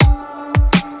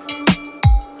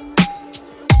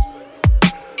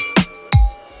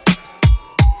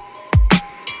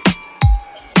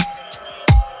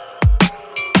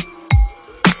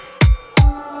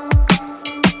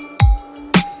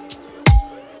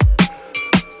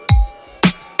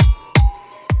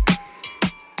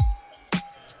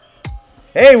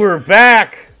Hey, we're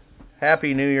back!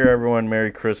 Happy New Year, everyone.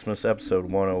 Merry Christmas,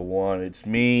 episode 101. It's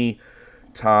me,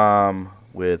 Tom,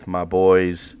 with my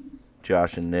boys,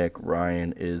 Josh and Nick.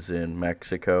 Ryan is in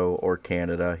Mexico or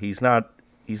Canada. He's not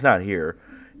here,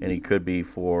 and he could be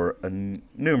for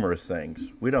numerous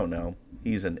things. We don't know.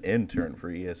 He's an intern for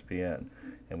ESPN,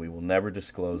 and we will never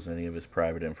disclose any of his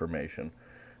private information.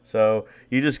 So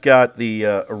you just got the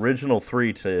original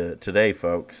three today,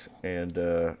 folks.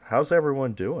 And how's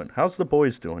everyone doing? How's the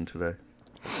boys doing today?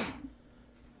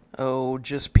 Oh,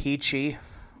 just peachy.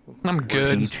 I'm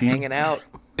good. Just hanging out.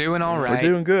 Doing all right. We're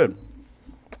doing good.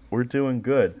 We're doing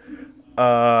good.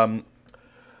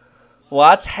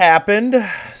 Lots happened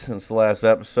since the last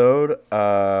episode.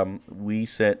 We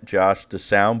sent Josh to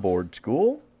soundboard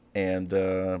school,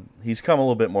 and he's come a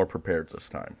little bit more prepared this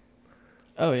time.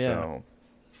 Oh, yeah. So,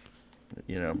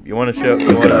 you want to show...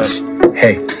 Look at us.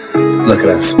 Hey, look at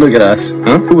us. Look at us.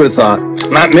 Huh? Who would have thought?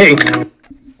 Not me.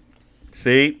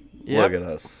 See? Yep. Look at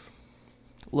us.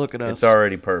 Look at us. It's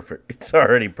already perfect. It's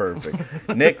already perfect.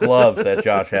 Nick loves that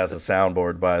Josh has a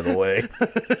soundboard, by the way.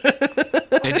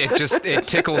 It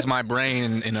tickles my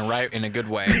brain in a good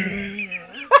way.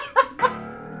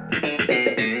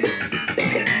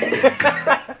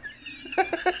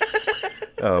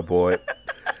 Oh, boy.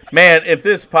 Man, if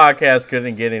this podcast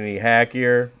couldn't get any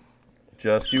hackier,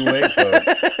 just you wait, folks.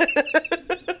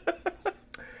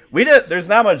 There's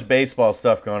not much baseball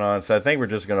stuff going on, so I think we're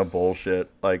just going to bullshit.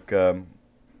 Like, I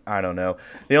don't know.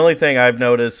 The only thing I've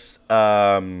noticed,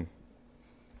 just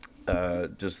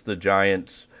the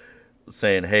Giants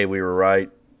saying, hey, we were right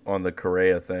on the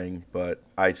Correa thing, but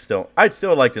I'd still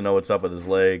like to know what's up with his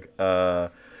leg.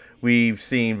 We've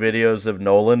seen videos of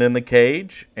Nolan in the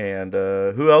cage, and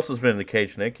who else has been in the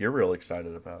cage, Nick? You're real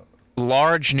excited about.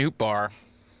 Large Newt Bar.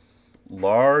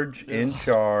 Large, in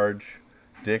charge,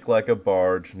 dick like a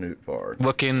barge, Newt Bar.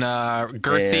 Looking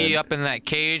girthy And- up in that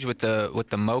cage with the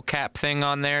mocap thing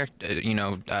on there.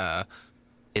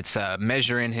 It's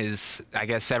measuring his, I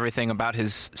guess, everything about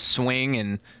his swing,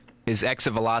 and his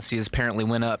exit velocity has apparently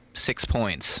went up 6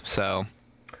 points. So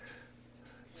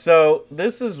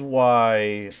this is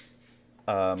why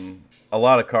a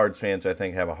lot of Cards fans, I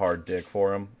think, have a hard dick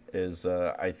for him.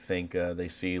 I think they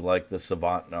see like the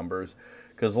savant numbers,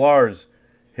 because Lars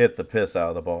hit the piss out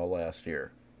of the ball last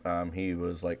year. He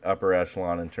was like upper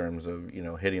echelon in terms of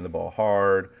hitting the ball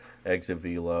hard, exit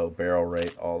velo, barrel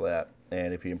rate, all that.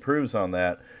 And if he improves on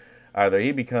that, either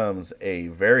he becomes a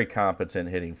very competent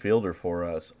hitting fielder for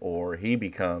us, or he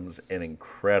becomes an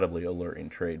incredibly alluring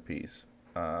trade piece.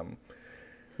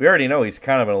 We already know he's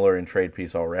kind of an alluring trade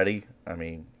piece already. I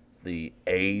mean, the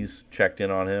A's checked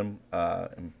in on him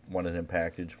and wanted him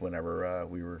packaged whenever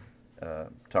we were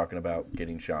talking about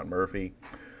getting Sean Murphy.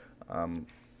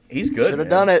 He's good. Should have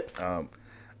man. done it.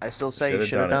 I still say you should've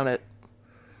should have done done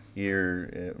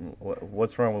it.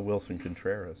 What's wrong with Wilson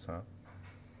Contreras, huh?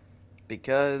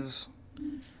 Because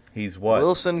He's what?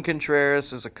 Wilson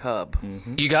Contreras is a Cub.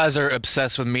 you guys are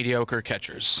obsessed with mediocre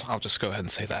catchers. I'll just go ahead and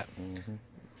say that.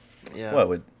 Yeah. What,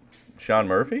 with Sean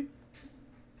Murphy?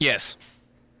 Yes.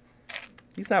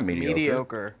 He's not mediocre.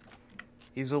 Mediocre.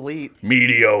 He's elite.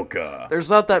 Mediocre. There's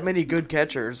not that many good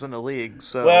catchers in the league,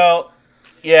 so... Well,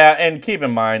 yeah, and keep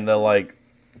in mind the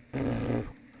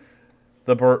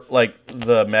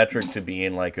the metric to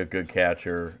being like a good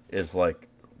catcher is like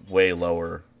way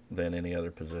lower than any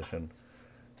other position.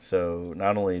 So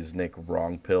not only is Nick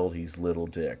wrong pilled, he's little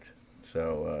dicked.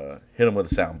 So hit him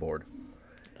with a soundboard.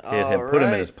 Hit him. Put him in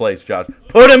Alright. his place, Josh.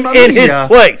 Put him in his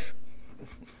place.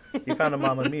 He found a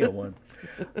Mamma Mia one.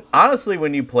 Honestly,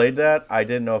 when you played that, I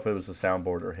didn't know if it was a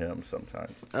soundboard or him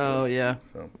sometimes. Oh, yeah.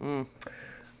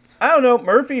 I don't know.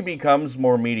 Murphy becomes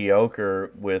more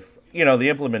mediocre with, the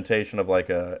implementation of like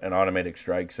an automatic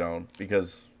strike zone,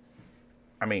 because,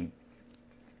 I mean,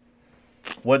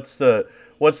 what's the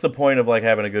point of like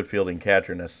having a good fielding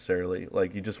catcher necessarily?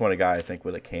 Like, you just want a guy, I think,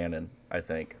 with a cannon, I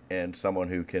think, and someone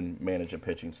who can manage a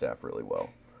pitching staff really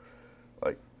well.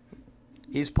 Like,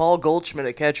 He's Paul Goldschmidt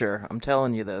at catcher. I'm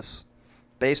telling you this.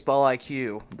 Baseball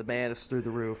IQ. The man is through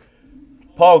the roof.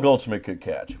 Paul Goldschmidt could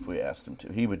catch if we asked him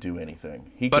to. He would do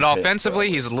anything. But could pitch, offensively,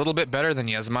 though. he's a little bit better than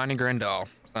Yasmani Grandal.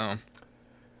 So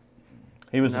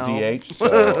He was No. a DH,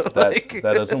 so that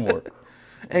doesn't work.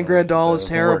 And Grandal was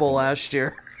doesn't terrible work. last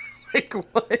year. Like,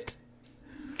 what?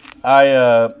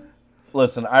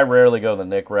 Listen, I rarely go the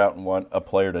Nick route and want a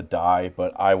player to die,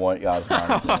 but I want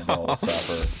Yasmani Grandal to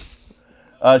suffer.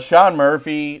 Sean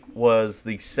Murphy was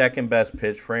the second best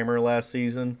pitch framer last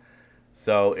season.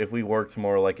 So if we worked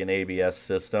more like an ABS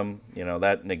system,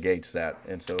 that negates that,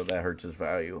 and so that hurts his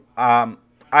value. I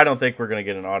don't think we're going to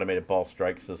get an automated ball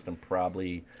strike system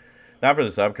probably Not for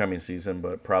this upcoming season,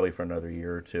 but probably for another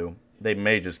year or two. They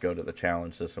may just go to the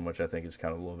challenge system, which I think is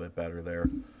kind of a little bit better there.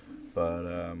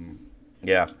 But,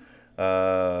 yeah.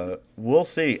 We'll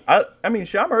see. I mean,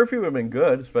 Sean Murphy would have been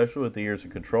good, especially with the years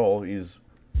of control. He's...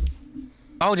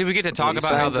 Oh, did we get to talk He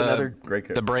about how signs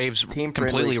the Braves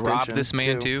team-friendly completely robbed extension, this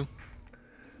man, too?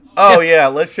 Oh, yeah,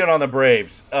 let's shit on the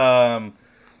Braves.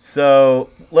 So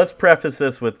let's preface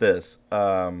this with this.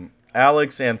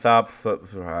 Alex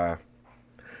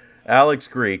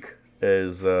Greek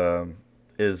is a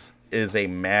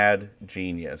mad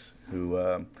genius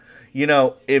who,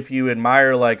 if you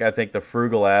admire, like, I think the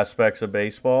frugal aspects of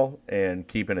baseball and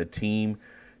keeping a team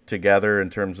together in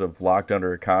terms of locked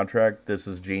under a contract, this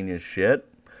is genius shit.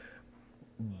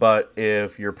 But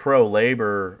if you're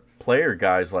pro-labor player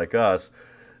guys like us,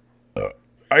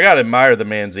 I gotta admire the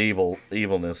man's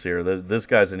evilness here. This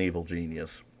guy's an evil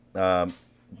genius.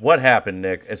 What happened,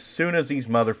 Nick? As soon as these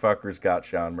motherfuckers got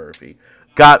Sean Murphy,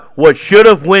 got what should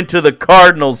have went to the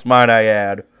Cardinals, might I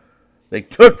add, they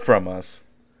took from us.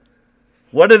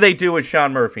 What did they do with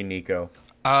Sean Murphy, Nico?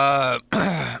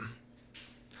 I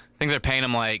think they're paying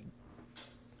him like,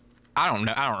 I don't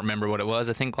know. I don't remember what it was.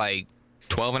 I think like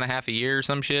 12 and a half a year or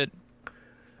some shit.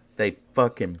 They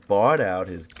fucking bought out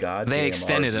his goddamn They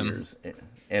extended him.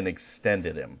 And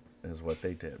extended him is what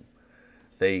they did.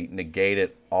 They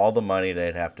negated all the money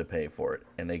they'd have to pay for it,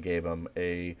 and they gave him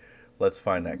let's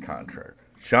find that contract.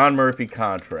 Sean Murphy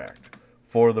contract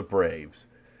for the Braves.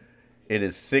 It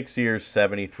is 6 years,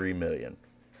 $73 million.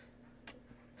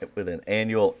 With an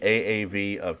annual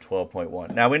AAV of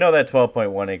 12.1. Now, we know that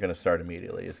 12.1 ain't going to start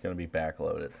immediately. It's going to be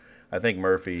backloaded. I think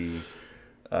Murphy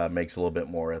makes a little bit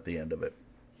more at the end of it.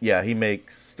 Yeah,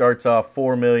 starts off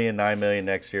 $4 million, $9 million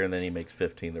next year, and then he makes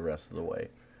 15 the rest of the way.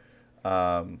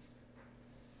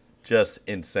 Just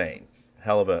insane.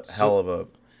 Hell of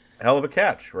a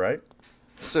catch, right?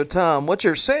 So, Tom, what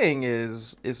you're saying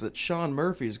is that Sean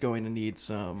Murphy's going to need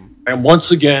some... And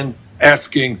once again,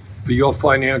 asking for your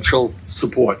financial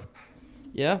support.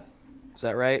 Yeah? Is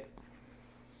that right?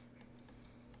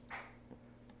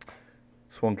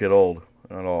 This won't get old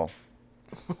at all.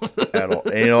 At all.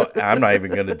 And, I'm not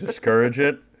even going to discourage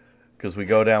it because we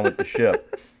go down with the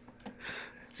ship.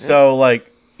 So,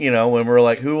 like, when we're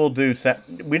like, who will do...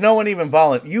 no one even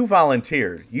volunteered. You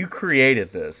volunteered. You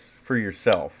created this for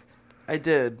yourself. I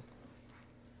did.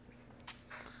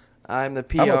 I'm the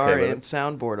PR and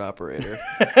soundboard operator.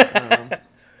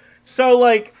 So,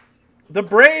 like, the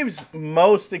Braves'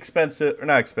 most expensive... Or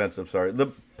not expensive, sorry. The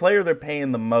player they're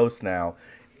paying the most now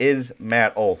is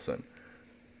Matt Olson,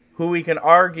 who we can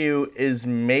argue is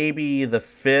maybe the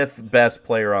fifth best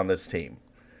player on this team.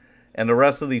 And the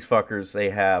rest of these fuckers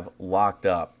they have locked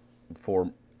up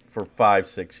for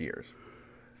 5-6 years.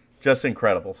 Just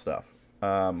incredible stuff.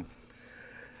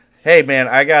 Hey, man,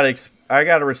 I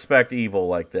gotta respect evil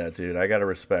like that, dude. I gotta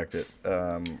respect it.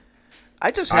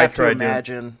 I just have to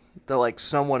imagine that, like,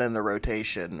 someone in the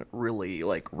rotation really,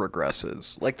 like,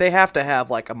 regresses. Like, they have to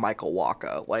have, like, a Michael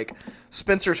Wacha. Like,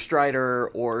 Spencer Strider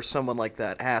or someone like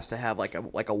that has to have, like a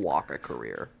Wacha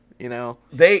career,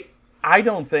 I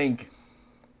don't think...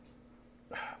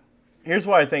 Here's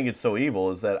why I think it's so evil,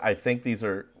 is that I think these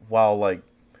are, while, like,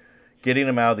 getting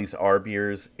them out of these ARB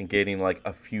years and getting, like,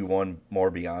 a few one more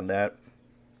beyond that,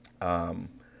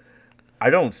 I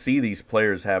don't see these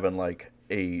players having, like,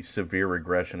 a severe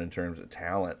regression in terms of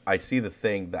talent. I see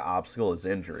the obstacle is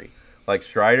injury. Like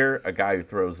Strider, a guy who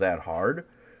throws that hard,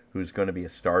 who's going to be a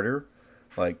starter,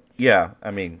 like, yeah,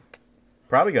 I mean,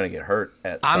 probably going to get hurt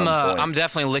at some point. I'm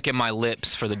definitely licking my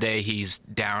lips for the day he's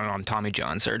down on Tommy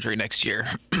John surgery next year.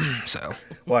 So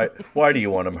why do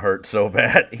you want him hurt so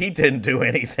bad? He didn't do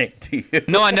anything to you.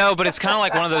 No, I know, but it's kind of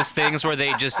like one of those things where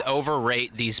they just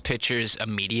overrate these pitchers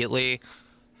immediately.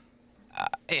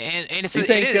 And it's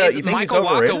Michael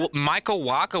Wacha. Michael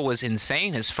Wacha was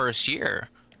insane his first year.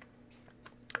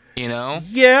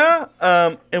 Yeah,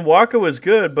 and Wacha was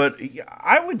good, but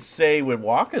I would say with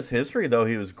Wacha's history, though,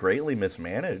 he was greatly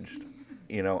mismanaged.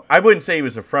 I wouldn't say he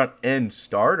was a front-end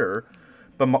starter,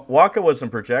 but Wacha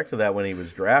wasn't projected that when he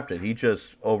was drafted. He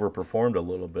just overperformed a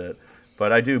little bit.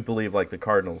 But I do believe, like, the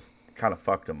Cardinals kind of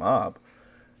fucked him up.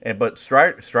 But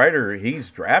Strider,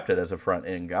 he's drafted as a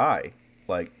front-end guy.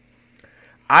 Like,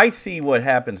 I see what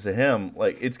happens to him.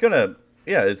 Like, it's gonna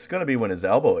be when his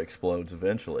elbow explodes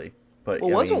eventually. But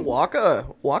wasn't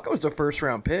Wacha? Wacha was a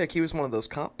first-round pick. He was one of those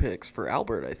comp picks for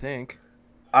Albert, I think.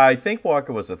 I think Wacha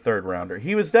was a third-rounder.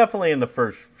 He was definitely in the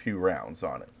first few rounds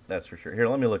on it. That's for sure. Here,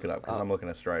 let me look it up because I'm looking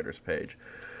at Strider's page.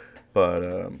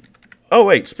 But oh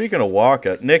wait, speaking of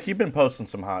Wacha, Nick, you've been posting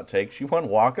some hot takes. You want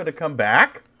Wacha to come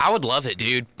back? I would love it,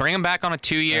 dude. Bring him back on a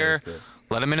 2-year.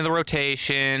 Let him into the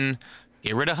rotation.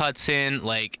 Get rid of Hudson.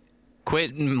 Like,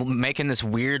 quit making this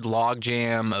weird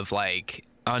logjam of, like,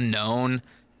 unknown.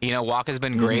 You know, Walker's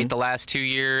been great the last 2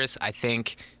 years. I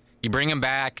think you bring him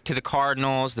back to the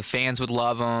Cardinals. The fans would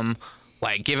love him.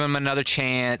 Like, give him another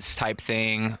chance type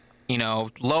thing. You know,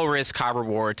 low risk, high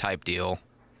reward type deal.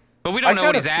 But we don't know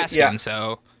what he's asking,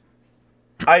 so.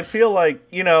 I feel like,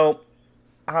 you know,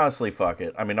 honestly, fuck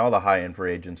it. I mean, all the high-end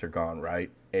free agents are gone,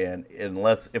 right? And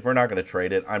if we're not going to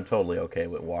trade it, I'm totally okay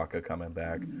with Walker coming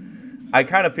back. I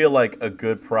kind of feel like a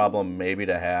good problem maybe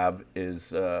to have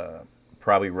is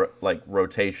probably like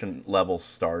rotation level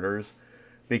starters,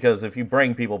 because if you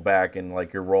bring people back and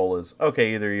like your role is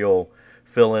okay, either you'll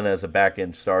fill in as a back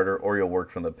end starter or you'll work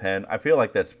from the pen. I feel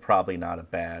like that's probably not a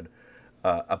bad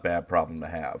problem to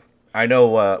have. I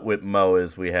know with Mo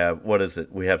is we have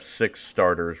we have 6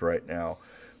 starters right now,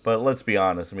 but let's be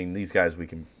honest. I mean, these guys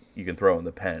you can throw in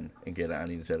the pen and get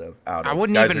on instead of out. I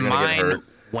wouldn't even mind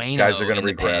Waino guys are going to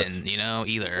regress. Pen, you know,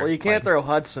 either. Well, you can't throw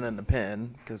Hudson in the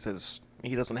pen because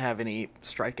he doesn't have any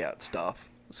strikeout stuff.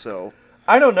 So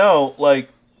I don't know.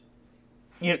 Like,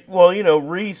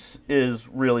 Reese is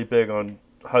really big on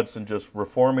Hudson just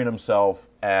reforming himself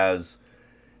as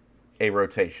a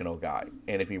rotational guy,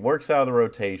 and if he works out of the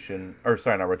bullpen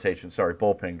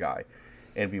guy,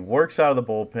 and if he works out of the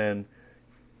bullpen.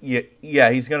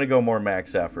 Yeah, he's going to go more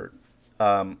max effort.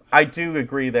 I do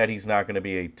agree that he's not going to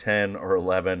be a 10 or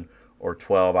 11 or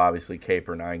 12, obviously, K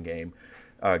per 9 game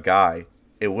guy.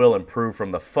 It will improve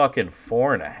from the fucking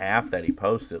 4.5 that he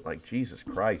posted. Like, Jesus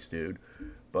Christ, dude.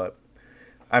 But,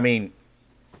 I mean,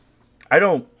 I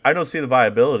don't see the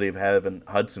viability of having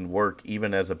Hudson work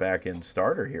even as a back-end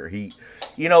starter here.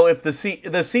 If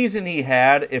the season he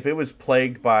had, if it was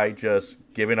plagued by just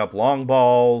giving up long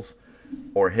balls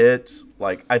or hits,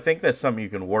 like, I think that's something you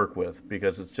can work with,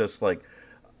 because it's just like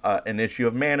an issue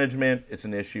of management. It's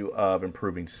an issue of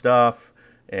improving stuff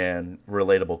and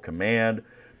relatable command.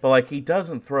 But, like, he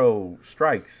doesn't throw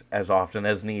strikes as often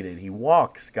as needed. He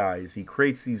walks guys. He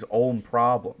creates these own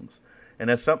problems. And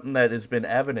that's something that has been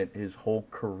evident his whole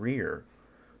career.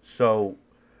 So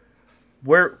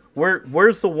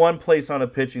where's the one place on a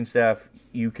pitching staff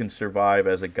you can survive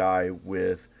as a guy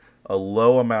with a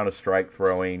low amount of strike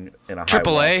throwing in a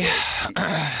AAA.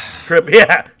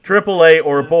 AAA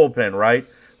or a bullpen, right?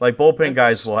 Like, bullpen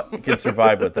guys can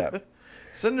survive with that.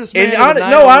 Send this man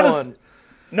to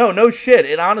no shit.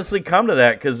 It honestly come to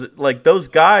that, because like those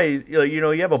guys, you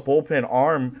have a bullpen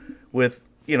arm with,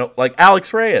 like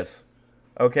Alex Reyes.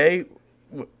 Okay,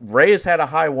 Reyes had a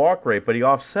high walk rate, but he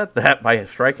offset that by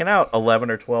striking out 11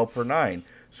 or 12 per 9.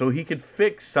 So he could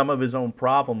fix some of his own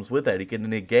problems with that. He can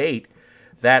negate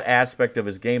that aspect of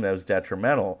his game that was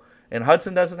detrimental. And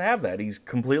Hudson doesn't have that. He's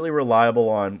completely reliable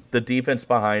on the defense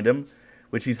behind him,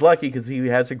 which he's lucky because he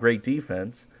has a great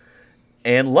defense,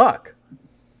 and luck.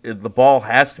 The ball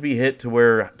has to be hit to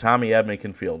where Tommy Edman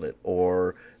can field it,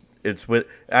 or it's with.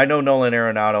 I know Nolan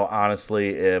Arenado, honestly,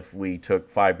 if we took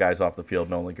 5 guys off the field,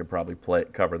 Nolan could probably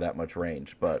cover that much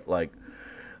range. But, like,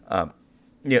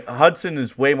 Hudson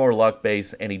is way more luck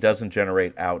based, and he doesn't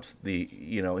generate outs.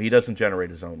 He doesn't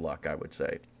generate his own luck, I would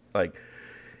say. Like,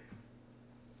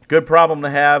 good problem to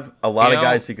have. A lot of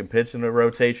guys who can pitch in the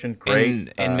rotation,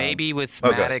 great. And maybe with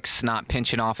Maddox not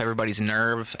pinching off everybody's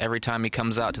nerve every time he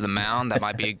comes out to the mound, that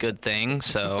might be a good thing.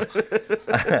 So,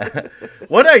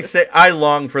 what I say, I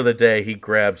long for the day he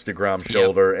grabs DeGrom's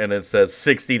shoulder and it says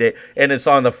 60 days, and it's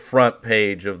on the front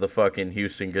page of the fucking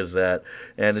Houston Gazette,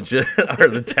 and it just or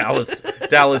the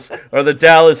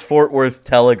Dallas Fort Worth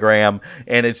Telegram,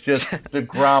 and it's just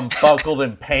DeGrom buckled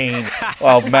in pain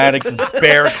while Maddox is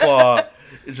bear claw.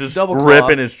 It's just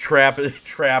ripping his trap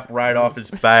right off his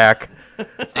back.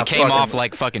 It came off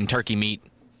like fucking turkey meat.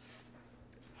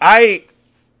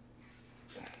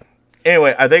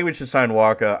 Anyway, I think we should sign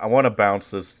Walker. I want to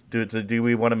bounce this. Do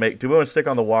we want to stick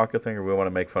on the Walker thing, or do we want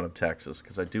to make fun of Texas?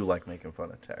 Because I do like making fun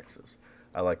of Texas.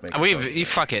 I like making.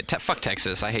 Fuck it. Fuck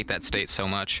Texas. I hate that state so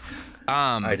much.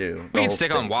 I do. We can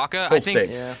stick on Walker. I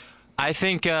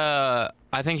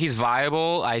think he's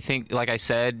viable. I think, like I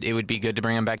said, it would be good to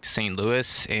bring him back to St.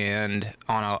 Louis and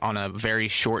on a very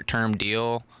short-term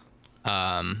deal.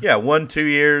 1-2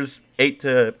 years, 8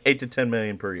 to 10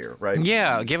 million per year, right?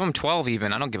 Yeah, give him 12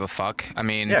 even. I don't give a fuck. I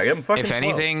mean, give him fucking if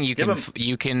anything, 12.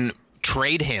 you can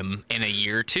trade him in a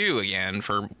year or two again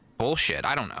for bullshit.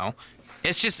 I don't know.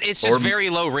 It's just very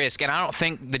low risk, and I don't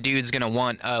think the dude's gonna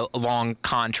want a long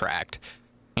contract.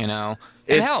 And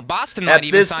hell, Boston might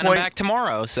even sign him back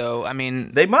tomorrow. So, I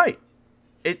mean, they might.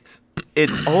 It's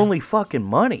only fucking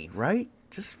money, right?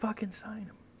 Just fucking sign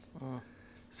him.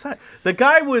 The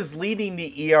guy was leading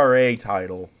the ERA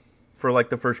title for like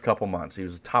the first couple months. He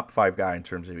was a top 5 guy in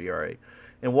terms of ERA.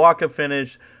 And Wacha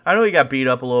finished, I know he got beat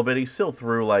up a little bit. He still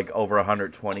threw like over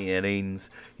 120 innings.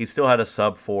 He still had a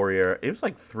sub-4 ERA. It was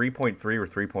like 3.3 or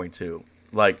 3.2.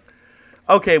 Like,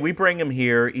 okay, we bring him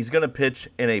here. He's going to pitch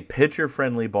in a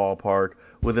pitcher-friendly ballpark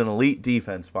with an elite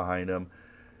defense behind him.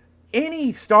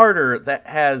 Any starter that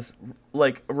has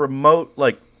like remote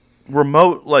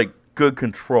good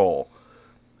control,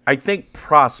 I think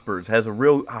prospers, has a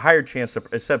higher chance to,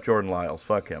 except Jordan Lyles.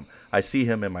 Fuck him. I see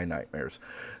him in my nightmares.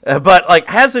 But like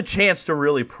has a chance to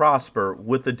really prosper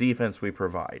with the defense we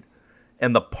provide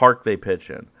and the park they pitch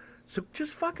in. So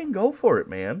just fucking go for it,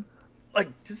 man. Like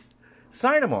just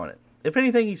sign him on it. If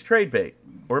anything, he's trade bait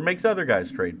or makes other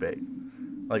guys trade bait.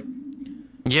 Like,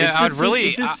 yeah,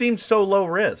 it just seems so low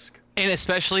risk. And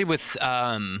especially with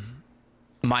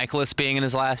Michaelis being in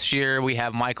his last year, we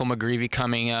have Michael McGreevy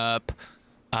coming up.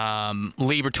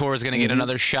 Liberatore is going to get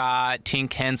another shot.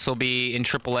 Tink Hence will be in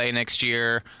AAA next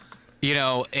year. You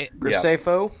know,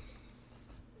 Graceffo.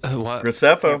 What?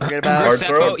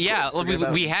 Graceffo, yeah,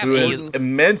 we have who is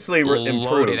immensely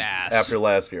improved after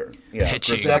last year. Yeah,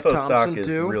 Zach Thompson stock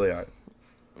too. Is really high.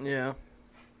 Yeah,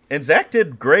 and Zach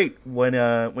did great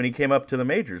when he came up to the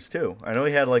majors too. I know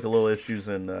he had like a little issues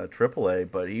in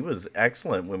AAA, but he was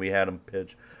excellent when we had him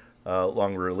pitch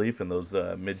long relief in those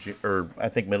middle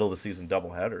of the season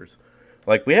doubleheaders.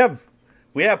 Like we have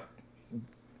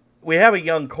a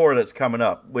young core that's coming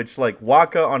up, which like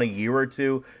Wacha on a year or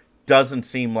two doesn't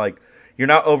seem like you're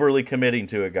not overly committing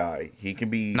to a guy. He can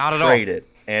be traded,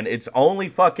 and it's only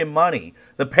fucking money.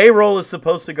 The payroll is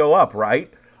supposed to go up,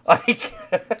 right? Like,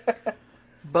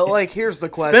 but like, here's the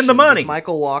question: spend the money. Does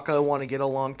Michael Wacha want to get a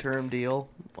long-term deal,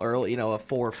 or a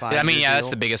 4 or 5? I mean, deal? That's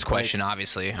the biggest question.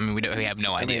 Obviously, I mean, we have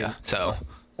no idea. So,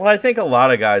 well, I think a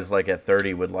lot of guys like at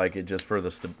 30 would like it just for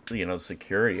the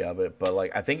security of it. But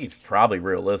like, I think he's probably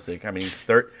realistic. I mean,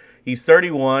 he's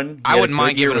 31. I wouldn't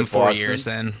mind giving him 4 years.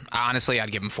 Then honestly,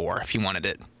 I'd give him 4 if he wanted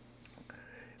it.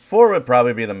 4 would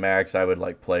probably be the max I would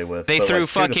like play with. They threw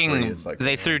like,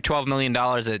 they threw $12 million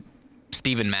at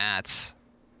Steven Matz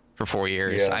for 4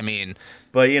 years. Yeah. I mean,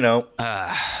 but you can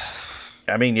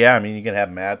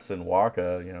have Matz and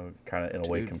Wacha, kind of in a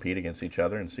way compete against each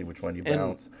other and see which one you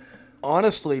bounce.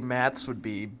 Honestly, Matz would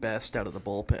be best out of the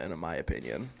bullpen, in my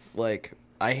opinion. Like,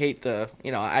 I hate to,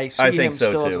 I see him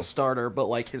still as a starter, but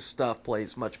like his stuff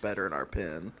plays much better in our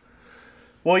pen.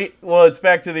 Well, it's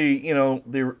back to the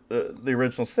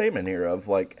original statement here of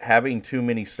like having too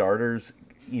many starters.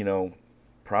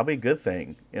 Probably a good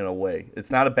thing in a way. It's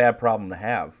not a bad problem to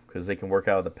have because they can work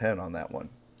out of the pen on that one.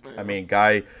 I mean,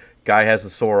 guy has a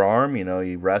sore arm.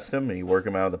 You rest him and you work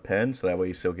him out of the pen, so that way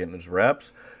he's still getting his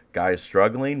reps. Guy is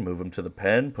struggling, move him to the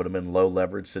pen, put him in low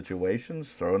leverage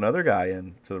situations, throw another guy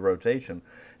into the rotation.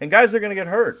 And guys are going to get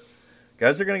hurt.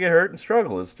 Guys are going to get hurt and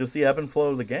struggle. It's just the ebb and flow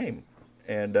of the game.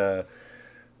 And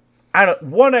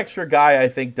one extra guy I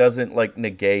think doesn't like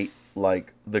negate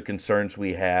like the concerns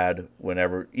we had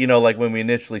whenever like when we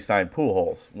initially signed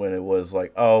Pujols, when it was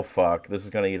like, oh fuck, this is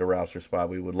going to eat a roster spot.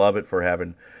 We would love it for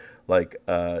having like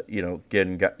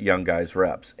getting young guys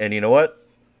reps. And you know what?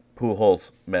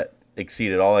 Pujols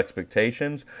exceeded all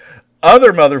expectations.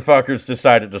 Other motherfuckers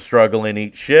decided to struggle and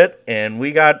eat shit, and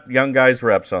we got young guys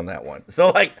reps on that one. So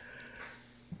like,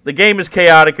 the game is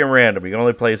chaotic and random. You can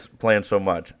only plan so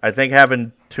much. I think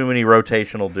having too many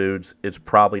rotational dudes, it's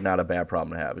probably not a bad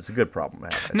problem to have. It's a good problem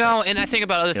to have. No, and I think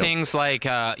about other things like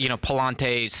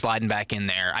Palante sliding back in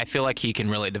there. I feel like he can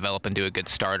really develop into a good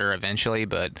starter eventually,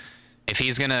 but if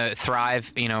he's gonna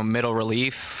thrive, middle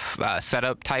relief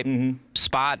setup type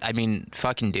spot, I mean,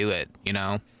 fucking do it.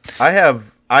 I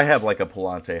have like a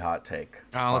Palante hot take.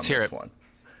 Oh, let's hear it. One.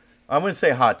 I'm gonna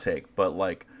say hot take, but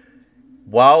like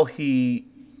while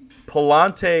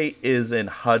Palante is in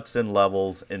Hudson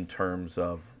levels in terms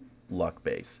of luck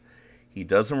base. He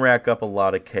doesn't rack up a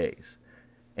lot of Ks,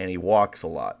 and he walks a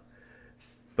lot.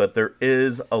 But there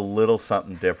is a little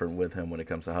something different with him when it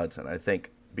comes to Hudson. I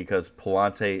think because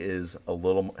Palante has a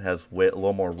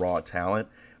little more raw talent,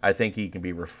 I think he can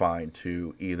be refined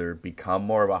to either become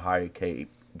more of a high K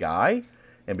guy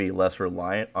and be less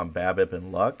reliant on BABIP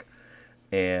and luck,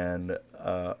 and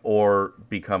or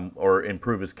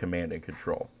improve his command and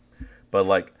control. But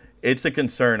like, it's a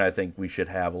concern I think we should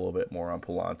have a little bit more on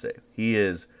Palante. He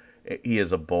is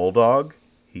a bulldog.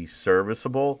 He's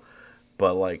serviceable,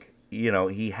 but like,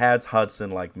 he has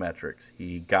Hudson-like metrics.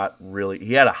 He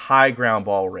had a high ground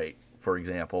ball rate, for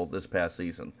example, this past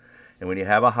season. And when you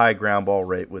have a high ground ball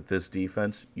rate with this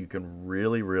defense, you can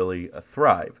really, really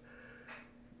thrive.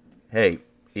 Hey,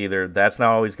 either that's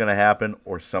not always going to happen,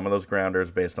 or some of those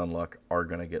grounders based on luck are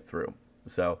going to get through.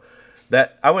 So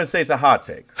That I wouldn't say it's a hot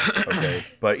take, okay,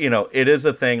 but it is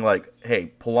a thing. Like,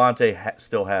 hey, Pallante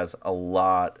still has a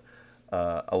lot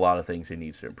of things he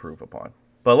needs to improve upon.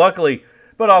 But luckily,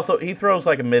 also he throws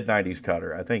like a mid-90s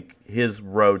cutter. I think his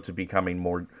road to becoming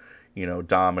more,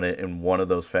 dominant in one of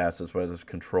those facets, whether it's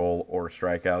control or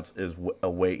strikeouts, is a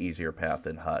way easier path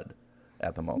than HUD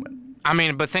at the moment. I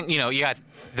mean, but think, you got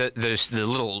the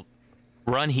little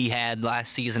run he had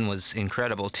last season was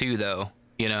incredible too, though.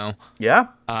 Yeah.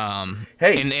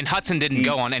 Hey, and Hudson didn't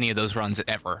go on any of those runs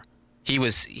ever. He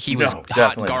was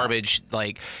hot garbage. Not.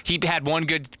 Like, he had one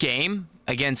good game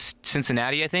against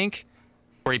Cincinnati, I think,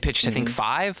 where he pitched I think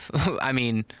 5. I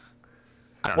mean,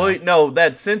 I don't know. No,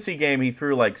 that Cincy game he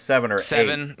threw like 7 or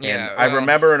 8. Yeah. And I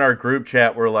remember in our group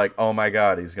chat we're like, oh my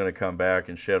god, he's gonna come back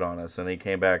and shit on us, and he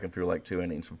came back and threw like 2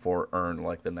 innings before earned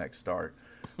like the next start.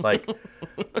 Like.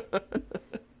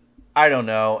 I don't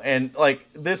know, and like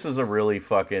this is a really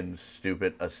fucking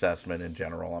stupid assessment in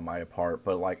general on my part,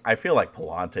 but like I feel like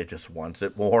Pallante just wants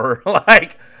it more.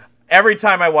 Like every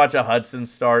time I watch a Hudson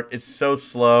start, it's so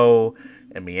slow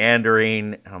and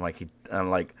meandering, and I'm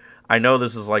like, I know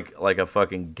this is like a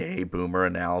fucking gay boomer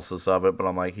analysis of it, but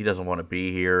I'm like, he doesn't want to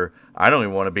be here. I don't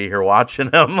even want to be here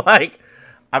watching him. Like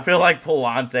I feel like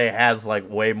Pallante has like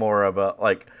way more of a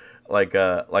like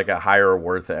a higher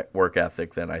work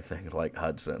ethic than I think like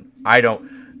Hudson. I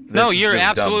don't. No, you're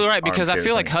absolutely right, because I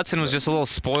feel like Hudson was just a little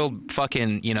spoiled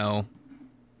fucking,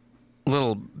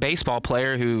 little baseball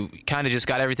player who kind of just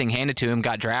got everything handed to him,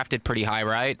 got drafted pretty high,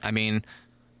 right? I mean,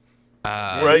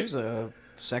 right. He was a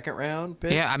second round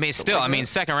pick. Yeah, I mean, still,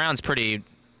 second round's pretty.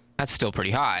 That's still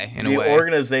pretty high in a way. The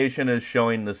organization is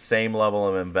showing the same level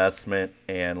of investment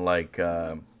and like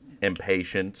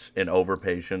impatience and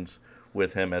overpatience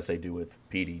with him as they do with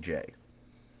PDJ.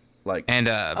 Like, and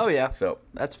oh yeah, so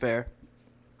that's fair.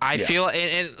 I feel,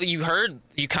 and you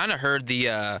kind of heard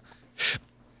the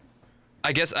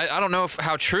I guess I don't know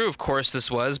how true, of course, this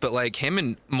was, but like him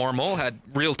and Marmol had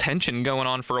real tension going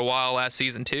on for a while last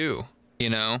season too.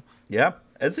 Yeah,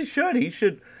 as he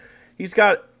should. He's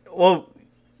got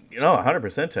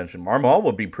 100% tension.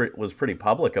 Marmol was pretty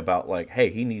public about like, hey,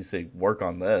 he needs to work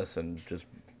on this and just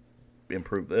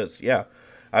improve this. Yeah.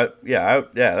 That's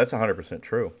 100%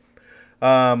 true.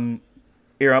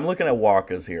 Here, I'm looking at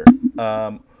Wacha's here.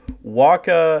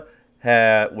 Wacha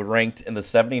was ranked in the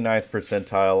 79th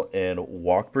percentile in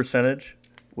walk percentage,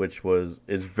 which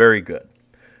is very good.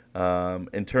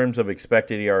 In terms of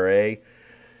expected ERA,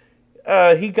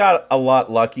 he got a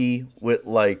lot lucky with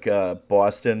like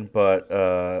Boston, but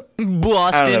Boston.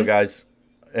 I don't know, guys.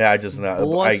 Yeah, I just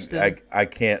know. I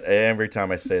can't. Every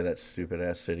time I say that stupid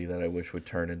ass city that I wish would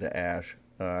turn into ash.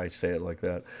 I say it like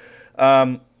that.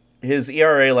 His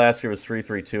ERA last year was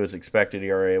 3.32. His expected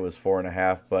ERA was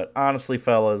 4.5. But honestly,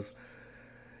 fellas,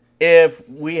 if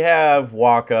we have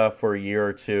Wacha for a year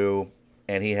or two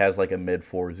and he has like a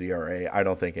mid-4s ERA, I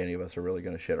don't think any of us are really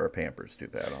going to shit our pampers too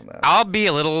bad on that. I'll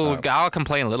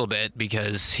complain a little bit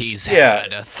because he's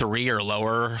had a 3 or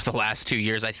lower the last 2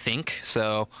 years, I think.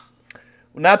 So.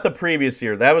 Not the previous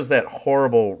year. That was that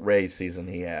horrible Rays season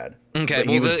he had. Okay,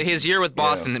 his year with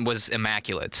Boston was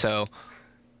immaculate. So,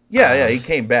 yeah, he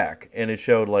came back, and it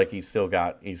showed like he still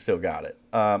got it.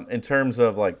 In terms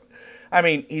of like, I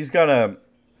mean, he's gonna.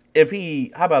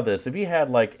 How about this? If he had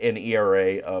like an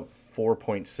ERA of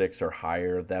 4.6 or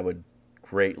higher, that would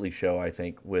greatly show. I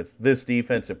think with this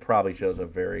defense, it probably shows a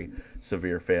very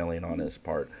severe failing on his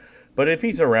part. But if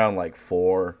he's around like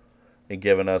 4 and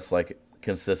giving us like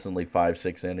consistently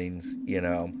 5-6 innings,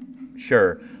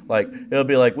 sure, like it'll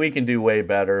be like we can do way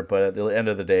better, but at the end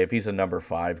of the day, if he's a number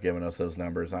 5 giving us those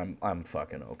numbers, I'm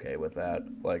fucking okay with that.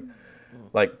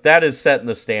 Like that is setting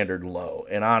the standard low.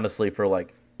 And honestly, for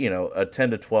like a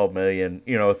 10 to 12 million,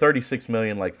 a 36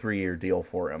 million like 3-year deal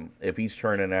for him, if he's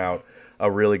turning out a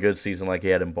really good season like he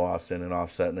had in Boston and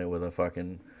offsetting it with a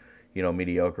fucking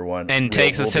mediocre one, and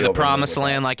takes us to the promised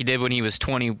land like he did when he was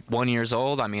 21 years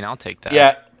old, I mean, I'll take that.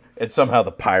 Yeah. And somehow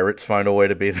the Pirates find a way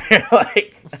to be there.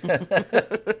 Like,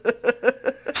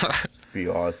 be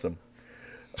awesome.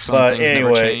 Some things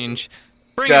never change.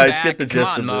 Bring guys, him back. Get the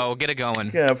gist Come on, of Mo, get it going.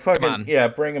 Yeah, fucking, come on. Yeah,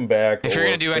 bring him back. If you're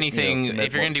gonna do anything,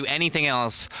 if you're gonna do anything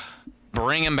else,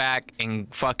 bring him back and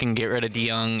fucking get rid of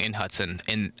DeYoung and Hudson,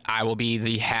 and I will be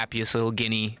the happiest little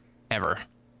guinea ever.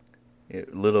 Yeah,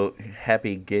 little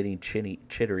happy, getting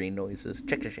chittery noises.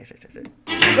 Exactly.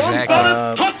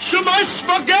 Touch my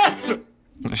spaghetti!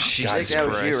 Jesus that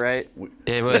Christ. was you, right?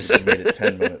 It was. We made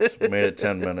it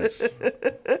 10 minutes.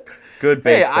 Good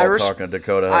baseball talk on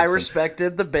Dakota Hudson. I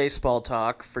respected the baseball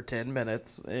talk for 10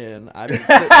 minutes, and I've been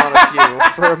sitting on a few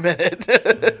for a minute.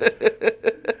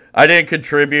 I didn't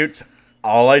contribute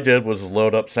All I did was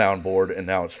load up soundboard, and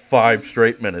now it's 5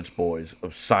 straight minutes, boys,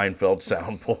 of Seinfeld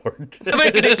soundboard.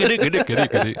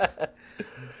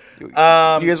 You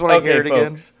guys want to hear it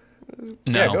again?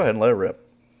 No. Yeah, go ahead and let it rip.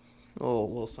 Oh,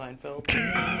 little Seinfeld.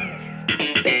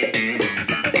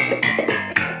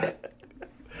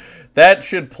 That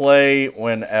should play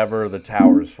whenever the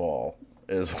towers fall.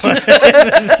 Is when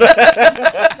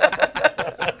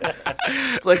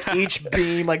It's like each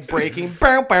beam like breaking.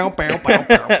 Bow, bow, bow, bow,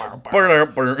 bow, bow,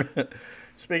 bow.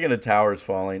 Speaking of towers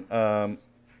falling, I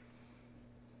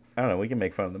don't know. We can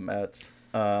make fun of the Mets.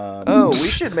 We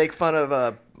should make fun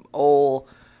of old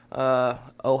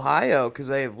Ohio because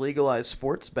they have legalized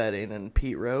sports betting, and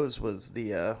Pete Rose was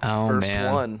the first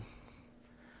one.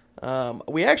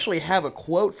 We actually have a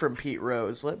quote from Pete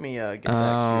Rose. Let me get that.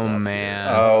 Oh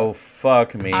man! Oh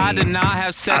fuck me! I did not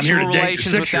have sexual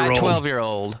relations with that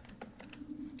 12-year-old.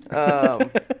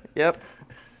 Yep.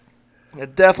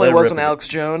 It definitely wasn't Alex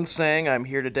Jones saying, "I'm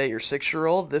here to date your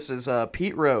 6-year-old." This is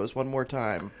Pete Rose. One more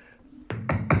time.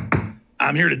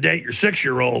 I'm here to date your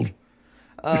 6-year-old. So.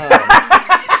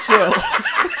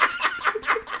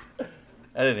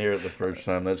 I didn't hear it the first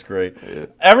time. That's great.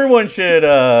 Everyone should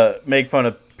make fun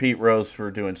of Pete Rose for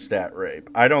doing stat rape.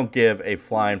 I don't give a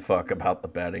flying fuck about the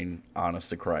betting,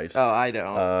 honest to Christ. Oh, I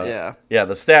don't. Yeah,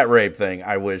 the stat rape thing,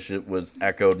 I wish it was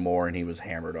echoed more and he was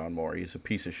hammered on more. He's a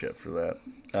piece of shit for that.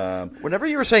 Whenever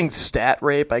you were saying stat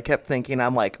rape, I kept thinking,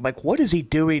 I'm like, what is he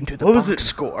doing to the box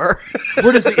score?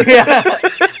 What is it? Yeah.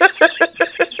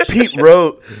 Pete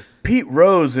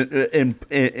Rose,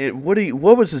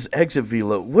 what was his exit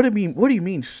velo? What do you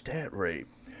mean stat rape?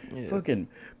 Yeah. Fucking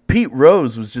Pete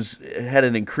Rose had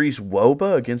an increased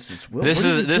WOBA against his will. This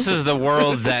is the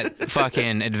world that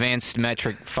fucking advanced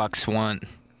metric fucks want.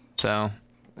 So.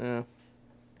 Yeah.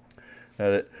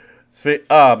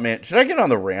 Oh man, should I get on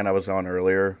the rant I was on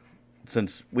earlier?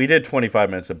 Since we did 25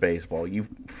 minutes of baseball, you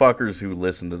fuckers who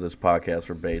listen to this podcast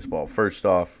for baseball, first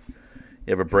off,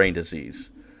 you have a brain disease.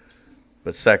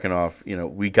 But second off,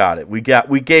 we got it. We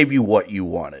gave you what you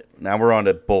wanted. Now we're on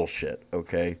to bullshit,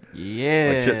 okay?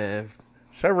 Yeah.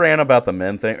 Should I rant about the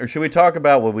men thing? Or should we talk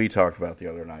about what we talked about the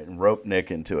other night and rope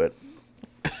Nick into it?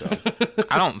 So.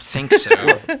 I don't think so.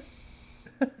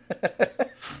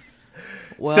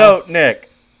 So, Nick,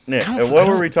 what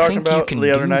were we talking about the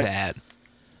other night? That.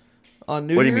 On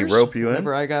New What do Year's, you mean, rope you in?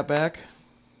 Whenever I got back?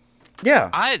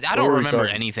 Yeah. I don't remember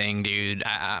anything, dude.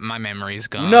 My memory's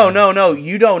gone. No.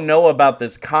 You don't know about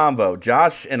this convo.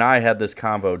 Josh and I had this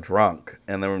convo drunk,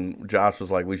 and then Josh was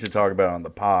like, we should talk about it on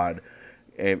the pod,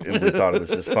 and we thought it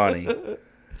was just funny. All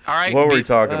right. What were we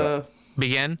talking about?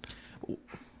 Begin.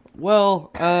 Well,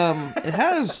 it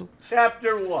has...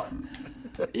 Chapter 1.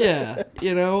 Yeah,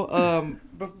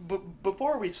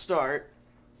 before we start...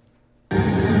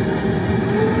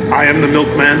 I am the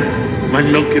milkman. My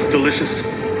milk is delicious.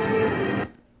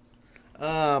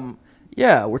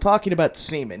 Yeah, we're talking about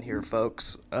semen here,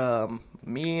 folks.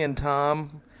 Me and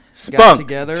Tom Spunk, got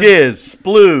together. Jizz,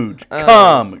 splooge,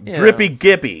 cum, drippy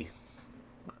gippy.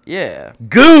 Yeah.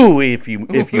 Goo, if you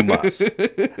must.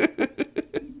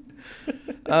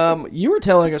 You were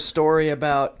telling a story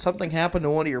about something happened to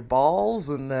one of your balls,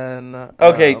 and then...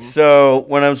 Okay, so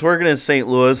when I was working in St.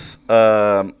 Louis,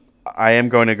 I am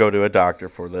going to go to a doctor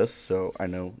for this, so I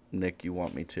know, Nick, you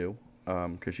want me to,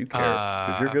 because you care,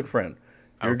 because you're a good friend.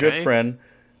 You're okay. a good friend.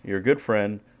 You're a good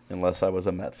friend, unless I was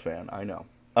a Mets fan. I know.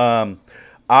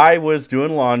 I was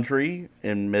doing laundry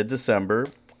in mid-December.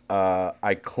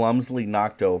 I clumsily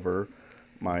knocked over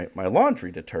my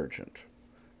laundry detergent,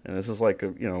 and this is like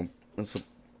it's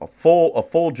a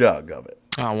full jug of it.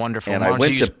 Oh, wonderful! And why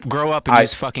don't you grow up and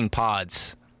use fucking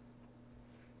pods?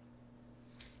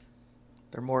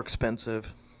 They're more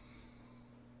expensive.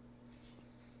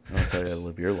 I'll tell you how to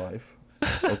live your life.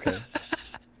 Okay.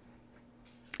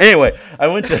 Anyway, I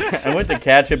went to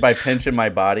catch it by pinching my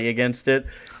body against it,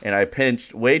 and I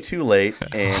pinched way too late,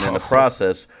 and in the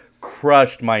process,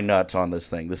 crushed my nuts on this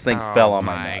thing. This thing fell on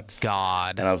my nuts. Oh, my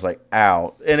God. And I was like,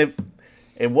 ow. And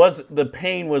the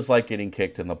pain was like getting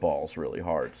kicked in the balls really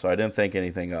hard, so I didn't think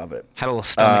anything of it. Had a little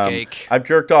stomach ache. I've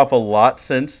jerked off a lot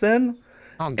since then,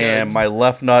 good. And my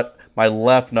left nut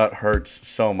hurts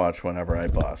so much whenever I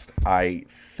bust. I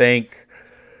think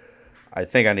I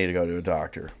need to go to a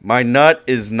doctor. My nut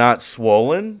is not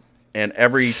swollen, and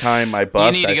every time I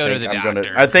bust, you need to go to the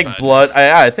doctor. I think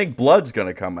I think blood's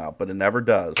gonna come out, but it never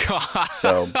does. God.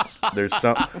 So there's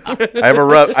some.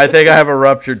 I think I have a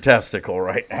ruptured testicle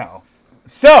right now.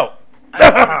 So.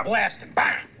 Blasting.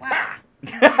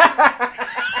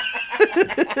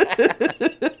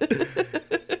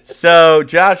 So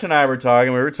Josh and I were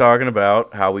talking. We were talking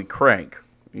about how we crank,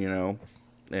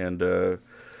 and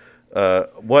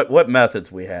what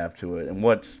methods we have to it, and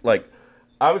what's like.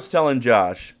 I was telling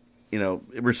Josh,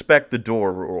 respect the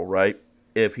door rule, right?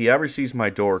 If he ever sees my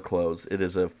door closed, it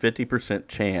is a 50%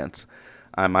 chance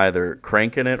I'm either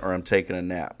cranking it or I'm taking a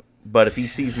nap. But if he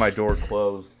sees my door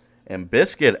closed and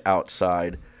Biscuit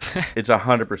outside, it's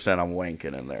 100% I'm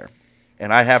wanking in there.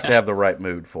 And I have to have the right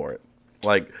mood for it.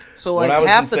 So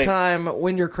half the time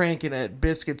when you're cranking it,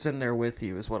 Biscuit's in there with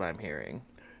you is what I'm hearing.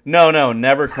 No,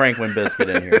 never crank when Biscuit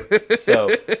in here. So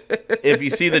if you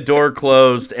see the door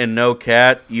closed and no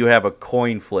cat, you have a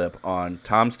coin flip on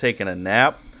Tom's taking a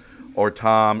nap or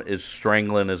Tom is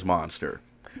strangling his monster.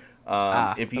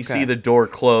 If you see the door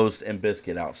closed and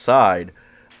Biscuit outside,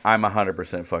 I'm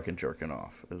 100% fucking jerking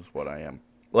off is what I am.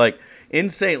 Like in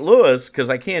St. Louis,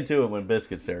 because I can't do it when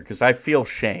Biscuit's there because I feel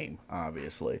shame,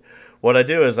 obviously. What I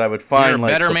do is I would find You're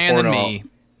a better man than me.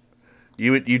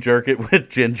 You jerk it with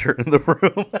Ginger in the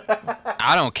room.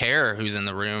 I don't care who's in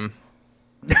the room.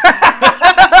 All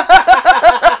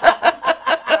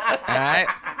right,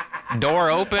 door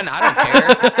open. I don't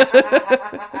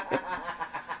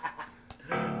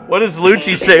care. What does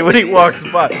Lucci say when he walks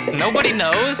by? Nobody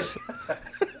knows.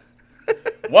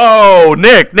 Whoa,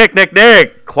 Nick!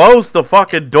 Close the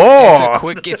fucking door.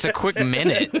 It's a quick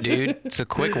minute, dude. It's a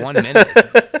quick 1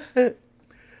 minute.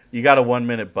 You got a 1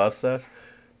 minute bus sesh?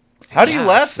 How do you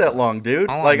last that long, dude?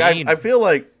 I feel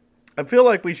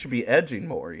like we should be edging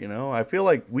more, I feel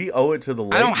like we owe it to the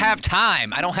ladies. I don't have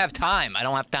time. You have time,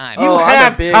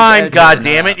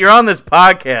 goddammit. You're on this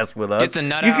podcast with us. You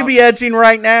can be edging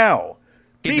right now.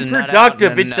 Be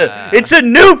productive. It's a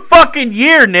new fucking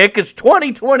year, Nick. It's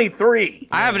 2023.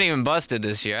 I haven't even busted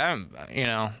this year.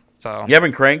 So you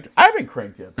haven't cranked? I haven't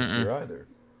cranked yet this year either.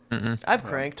 I've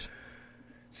cranked.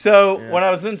 So when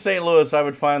I was in St. Louis, I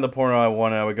would find the porno I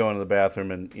wanted. I would go into the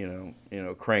bathroom and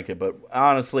crank it. But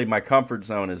honestly, my comfort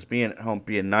zone is being at home,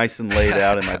 being nice and laid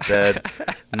out in my bed,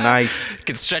 nice,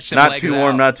 can stretch them not legs too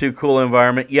warm, out. Not too cool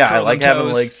environment. Yeah, I like having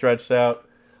the legs stretched out.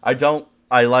 I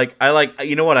like.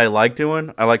 You know what I like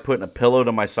doing? I like putting a pillow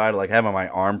to my side. I like having my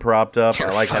arm propped up. I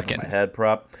like having my head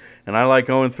propped. And I like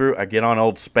going through. I get on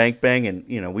old Spank Bang,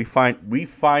 and we find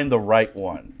the right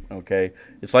one. Okay,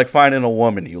 it's like finding a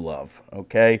woman you love.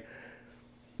 Okay,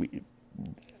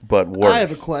 but worse. I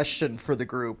have a question for the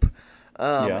group,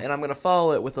 and I'm going to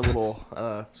follow it with a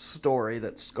little story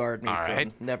that scarred me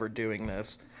from never doing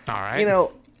this. All right,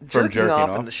 jerking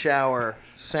off in the shower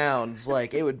sounds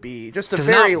like it would be just a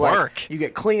very you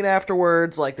get clean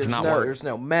afterwards. Like there's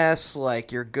no mess.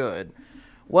 Like you're good.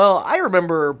 Well, I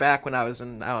remember back when I was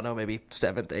in, maybe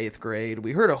 7th, 8th grade,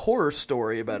 we heard a horror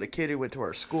story about a kid who went to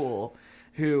our school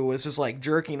who was just like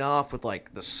jerking off with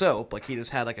like the soap. Like he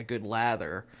just had like a good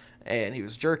lather and he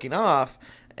was jerking off.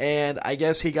 And I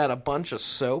guess he got a bunch of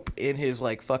soap in his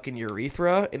like fucking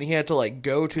urethra and he had to like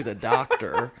go to the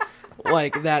doctor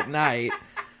like that night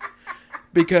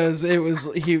because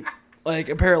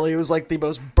apparently it was like the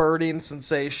most burning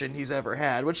sensation he's ever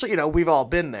had, which, we've all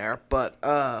been there, but,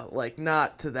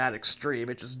 not to that extreme.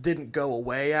 It just didn't go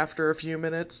away after a few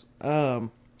minutes.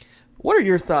 What are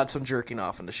your thoughts on jerking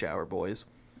off in the shower, boys?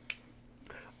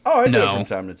 Oh, I do it from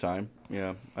time to time.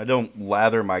 Yeah. I don't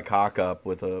lather my cock up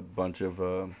with a bunch of,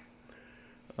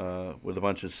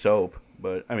 soap,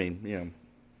 but I mean,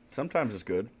 sometimes it's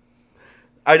good.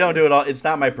 I don't do it all. It's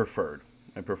not my preferred.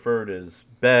 My preferred is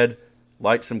bed,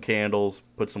 light some candles,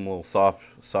 put some little soft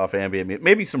ambient music,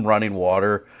 maybe some running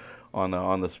water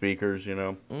on the speakers,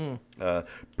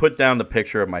 put down the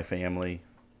picture of my family,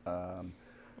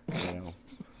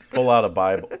 pull out a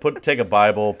Bible, take a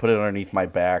Bible, put it underneath my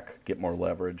back, get more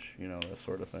leverage, that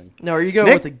sort of thing. Now, are you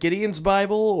going with a Gideon's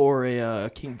Bible or a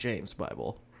King James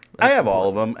Bible? I have all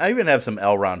of them. I even have some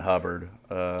L. Ron Hubbard.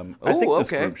 I think this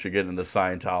group should get into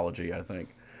Scientology, I think.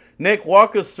 Nick,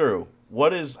 walk us through.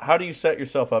 How do you set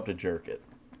yourself up to jerk it?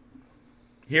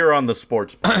 Here on the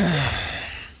Sports Podcast.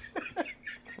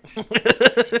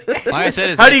 Like I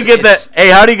said, how do you get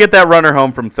that runner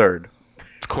home from third?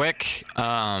 It's quick.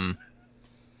 I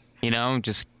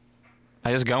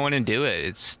just go in and do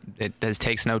it. It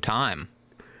takes no time.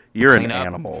 You're an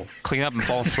animal. Clean up and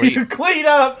fall asleep. You clean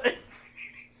up.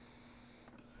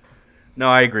 No,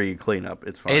 I agree. You clean up.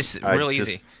 It's fine. It's real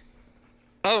easy.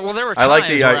 Oh, well, there were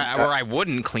times where I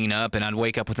wouldn't clean up and I'd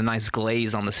wake up with a nice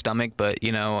glaze on the stomach, but,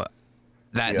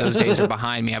 those days are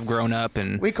behind me. I've grown up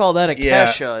and... We call that a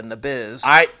kesha in the biz.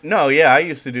 I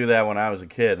used to do that when I was a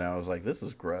kid, and I was like, this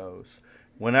is gross.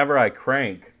 Whenever I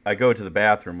crank, I go to the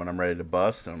bathroom when I'm ready to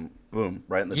bust, and boom,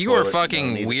 right in the You toilet. are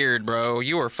fucking weird, bro.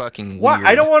 You are fucking weird. What?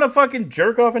 I don't want to fucking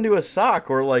jerk off into a sock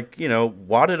or like,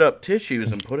 wadded up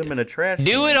tissues and put them in a trash can.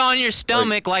 Do it on your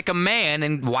stomach like a man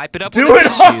and wipe it up do with it a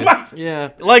tissue. Yeah.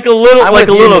 Like a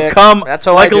little cum. That's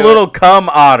how like I do a little it. cum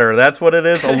otter. That's what it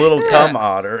is. A little cum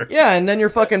otter. Yeah, and then your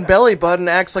fucking belly button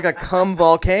acts like a cum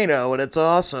volcano, and it's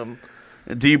awesome.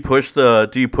 Do you push the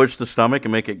stomach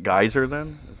and make it geyser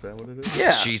then? Is that what it is?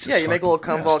 Yeah, Jesus yeah. You make a little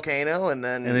cum Christ. volcano, and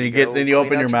then you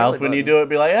open your mouth when you do it.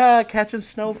 Be like, catching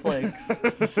snowflakes.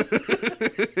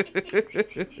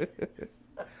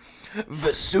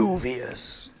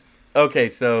 Vesuvius. Okay,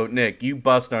 so Nick, you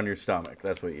bust on your stomach.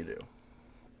 That's what you do.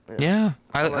 Yeah.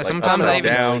 Sometimes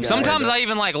I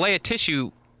even like lay a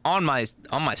tissue on my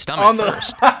stomach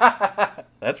first.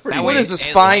 That's pretty. That What way is this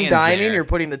it fine lands dining? there. You're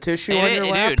putting the tissue And on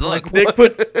your lap. dude, look, Like, Nick what?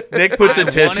 puts a I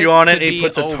tissue want on it it. to And he be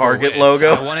puts a over Target with.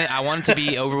 logo. I want it to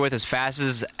be over with as fast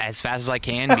as I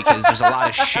can because there's a lot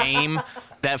of shame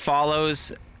that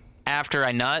follows after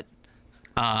I nut.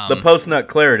 The post nut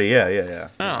clarity. Yeah.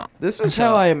 Oh, This is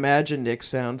how I imagine Nick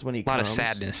sounds when he a lot of comes.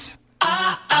 sadness.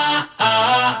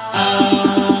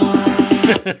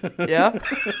 Yeah.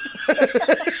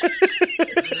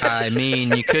 I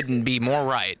mean, you couldn't be more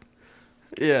right.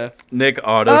 Yeah. Nick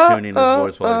auto-tuning his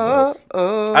voice while he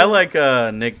busts. I like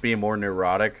Nick being more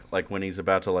neurotic, like when he's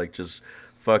about to like just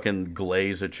fucking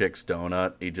glaze a chick's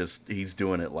donut. He's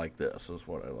doing it like this. Is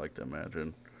what I like to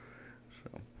imagine.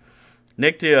 So,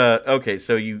 Nick, okay,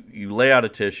 so you lay out a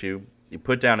tissue, you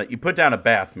put down a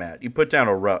bath mat, you put down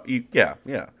a rug,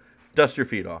 dust your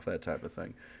feet off, that type of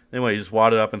thing. Anyway, you just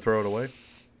wad it up and throw it away.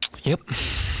 Yep.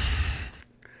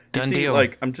 Done deal.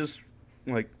 Like I'm just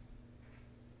like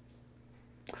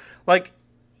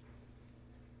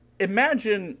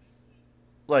imagine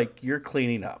like you're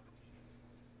cleaning up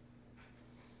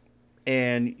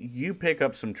and you pick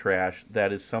up some trash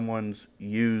that is someone's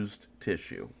used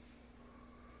tissue.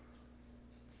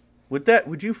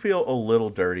 Would you feel a little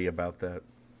dirty about that?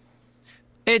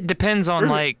 It depends on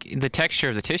Really? like the texture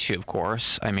of the tissue, of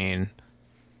course. I mean,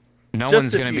 no Just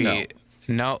one's if gonna you be know.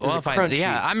 no. Well, if crunchy?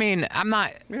 I mean, I'm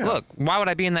not. Yeah. Look, why would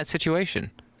I be in that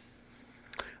situation?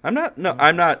 I'm not.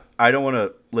 I don't want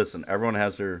to listen. Everyone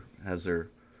has their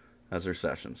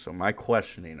session. So my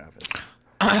questioning of it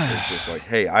is just like,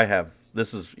 hey,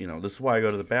 this is why I go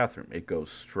to the bathroom. It goes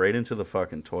straight into the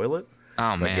fucking toilet.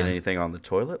 Oh If I get man. anything on the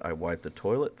toilet, I wipe the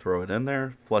toilet, throw it in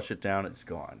there, flush it down. It's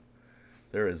gone.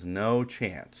 There is no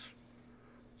chance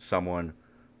someone,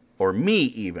 or me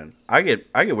even. I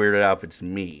get weirded out if it's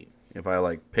me. If I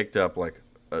like picked up like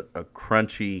a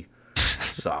crunchy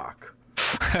sock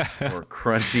or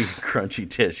crunchy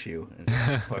tissue and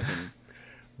just fucking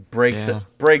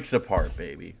breaks apart,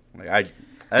 baby. Like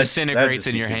Disintegrates that'd just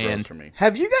in your be too gross hand. for me.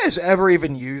 Have you guys ever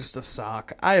even used a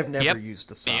sock? I have never Yep.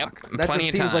 used a sock. Yep. That Plenty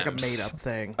just of seems like a times. made-up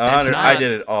thing. It's I not.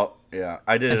 did it all. Yeah,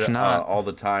 I did It's it not. all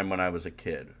the time when I was a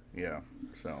kid. Yeah,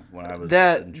 so when I was in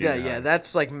That junior yeah, high.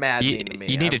 that's like maddening to me.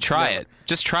 You need to I've try never- it.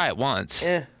 Just try it once.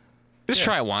 Just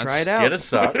try it once. Try it out. Get a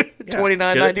sock. Yeah,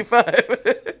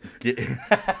 $29.95. Get,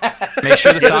 Make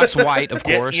sure the sock's white, of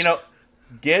course.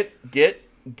 get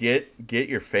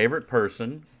your favorite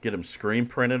person. Get them screen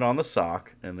printed on the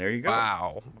sock, and there you go.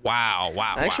 Wow.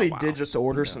 I actually wow. did just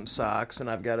order some socks, and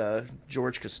I've got a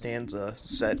George Costanza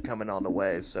set coming on the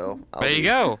way. So There you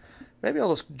go. Maybe I'll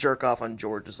just jerk off on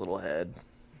George's little head.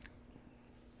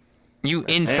 You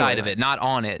inside of nice. it, not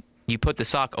on it. You put the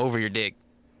sock over your dick.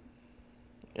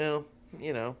 You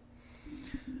know.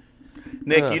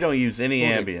 Nick, you don't use any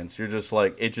ambience. You're just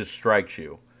like it just strikes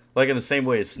you, like in the same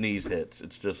way a sneeze hits.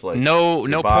 It's just like No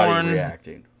your body porn.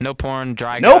 reacting. No porn,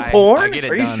 dry No guy. porn? I get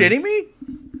it Are you done. shitting me?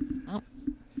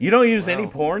 You don't use any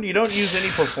porn? You don't use any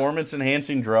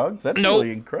performance-enhancing drugs? That's Nope.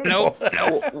 really incredible.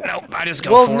 Nope. I just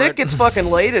go Well, for Nick it. gets fucking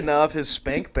laid enough. His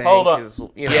spank bank Hold on. is,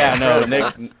 Yeah,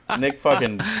 no, Nick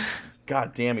fucking,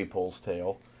 god damn, he pulls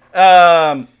tail.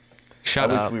 I Shut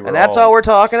wish up. we were And that's all we're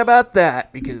talking about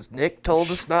that because Nick told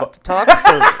us not to talk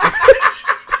further.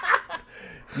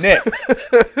 Nick,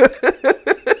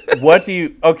 what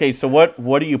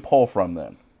do you pull from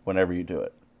then? Whenever you do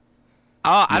it,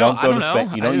 I don't don't go to know.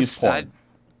 spank- you don't use porn.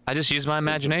 I just use my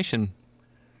imagination.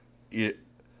 you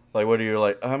like what are you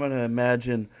like? I'm gonna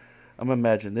imagine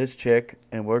this chick,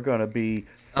 and we're gonna be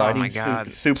Oh my fighting God.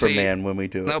 Superman when we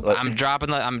do Nope. it. Like- I'm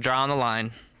drawing the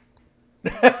line.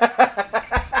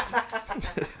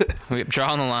 We're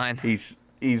drawing the line. He's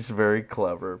very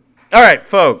clever. All right,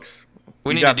 folks.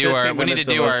 We need got to do 15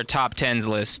 minutes of our us. top 10s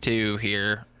list too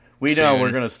here. We know soon.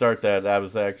 we're going to start that. I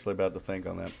was actually about to think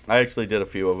on that. I actually did a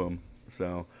few of them.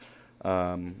 So,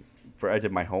 I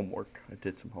did my homework. I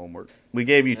did some homework. We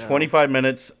gave you 25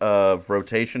 minutes of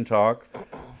rotation talk,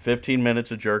 15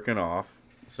 minutes of jerking off.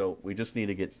 So we just need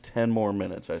to get 10 more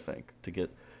minutes, I think,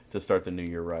 to start the new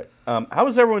year right. How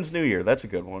was everyone's new year? That's a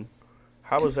good one.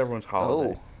 How was everyone's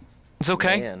holiday? It's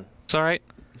okay. Man. It's all right.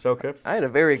 It's okay. I had a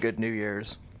very good New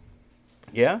Year's.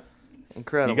 Yeah?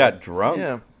 Incredible. You got drunk?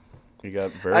 Yeah. You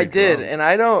got very I did,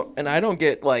 drunk. and I don't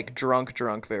get like drunk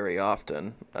very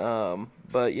often.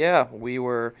 But yeah,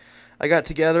 I got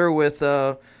together with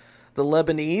the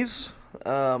Lebanese,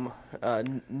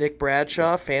 Nick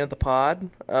Bradshaw, fan of the pod,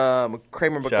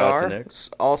 Kramer Shout out to Nick. McGar,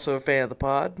 also a fan of the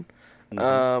pod,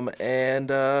 and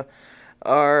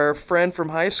our friend from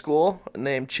high school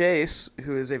named Chase,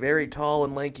 who is a very tall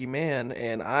and lanky man,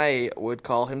 and I would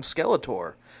call him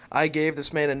Skeletor. I gave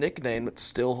this man a nickname that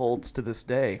still holds to this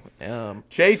day.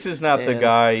 Chase is not the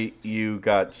guy you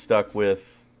got stuck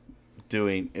with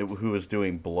who was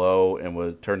doing blow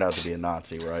and turned out to be a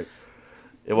Nazi, right?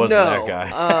 It wasn't that guy.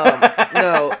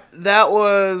 No, that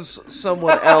was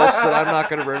someone else that I'm not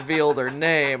going to reveal their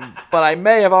name, but I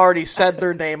may have already said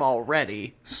their name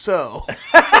already, so.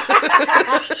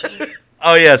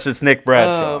 Oh, yes, it's Nick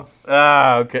Bradshaw.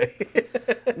 Okay.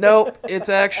 Nope, it's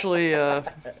actually,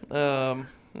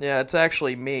 it's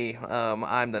actually me.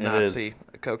 I'm the Nazi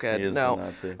cokehead. He is no,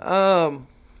 the Nazi.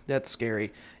 That's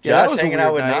scary. Yeah, that Josh was a hanging weird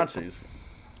out with night. Nazis.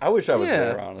 I wish I was Yeah.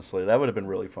 there, honestly. That would have been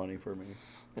really funny for me.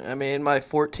 I mean, my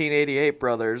 1488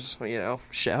 brothers,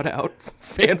 shout out,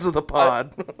 fans of the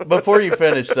pod. Before you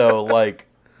finish, though,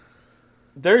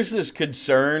 there's this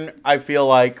concern, I feel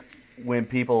like, when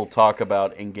people talk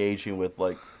about engaging with,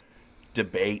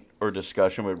 debate or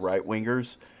discussion with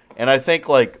right-wingers. And I think,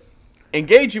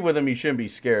 engaging with them, you shouldn't be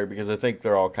scared, because I think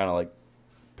they're all kind of like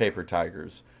paper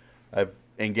tigers. I've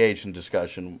engaged in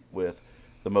discussion with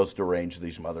the most deranged of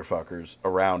these motherfuckers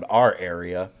around our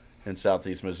area in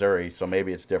southeast Missouri, so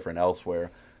maybe it's different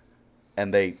elsewhere,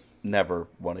 and they never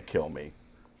want to kill me,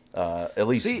 at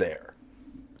least there.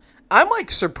 I'm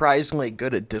surprisingly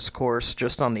good at discourse,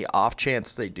 just on the off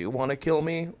chance they do want to kill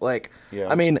me.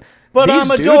 I mean, but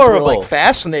these I'm dudes adorable. were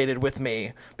fascinated with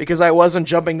me because I wasn't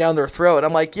jumping down their throat.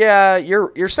 I'm like, yeah,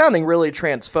 you're sounding really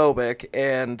transphobic,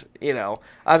 and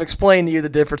I've explained to you the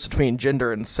difference between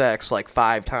gender and sex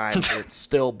 5 times. It's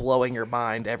still blowing your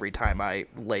mind every time I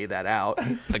lay that out.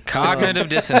 The cognitive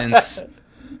dissonance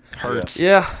hurts.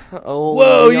 Yeah.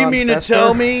 Whoa, you mean to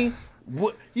tell me?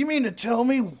 You mean to tell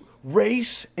me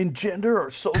race and gender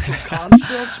are social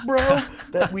constructs, bro,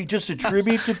 that we just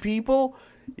attribute to people?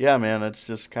 Yeah, man, that's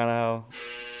just kind of how...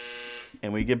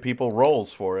 And we give people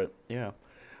roles for it, yeah.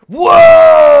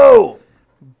 Whoa!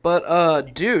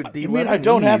 But, dude, the you mean I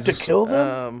don't have to kill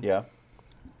them? Yeah.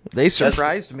 They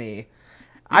surprised me.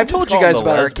 I've told you guys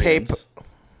about our Cape...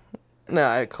 No,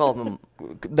 I call them...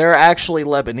 They're actually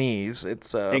Lebanese.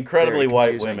 It's incredibly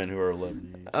white women who are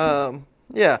Lebanese.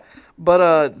 Yeah, but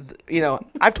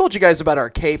I've told you guys about our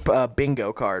Cape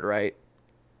bingo card, right?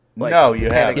 No, you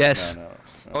haven't. Yes. No.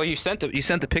 Oh, you sent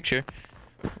the picture.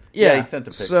 Yeah, he sent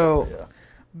a picture. So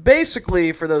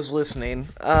basically, for those listening,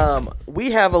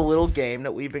 we have a little game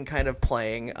that we've been kind of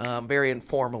playing very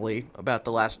informally about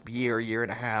the last year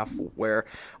and a half, where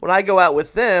when I go out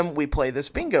with them, we play this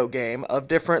bingo game of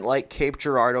different Cape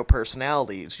Girardeau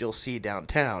personalities you'll see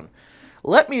downtown.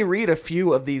 Let me read a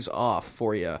few of these off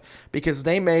for you, because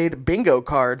they made bingo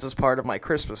cards as part of my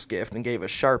Christmas gift and gave us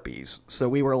Sharpies. So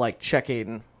we were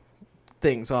checking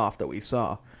things off that we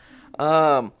saw.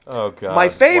 Oh God! My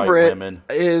favorite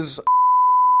is.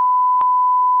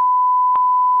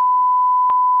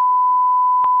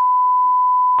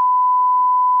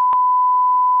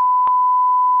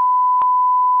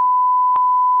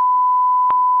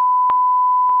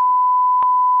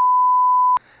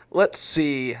 Let's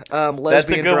see. Lesbian That's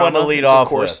a good drama one to lead is, off of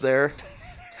course, with. there.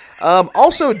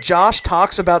 Also, Josh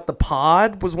talks about the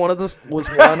pod was one of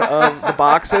the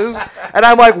boxes, and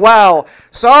I'm like, wow.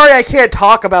 Sorry, I can't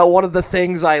talk about one of the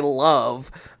things I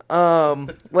love.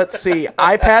 Let's see.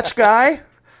 Eye patch guy,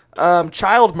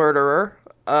 child murderer.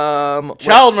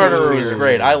 Child murderer was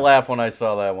great. I laughed when I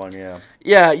saw that one. Yeah.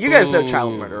 Yeah, you guys know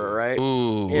child murderer, right?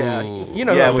 Yeah, you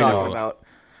know who I'm talking about.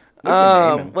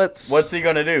 What's he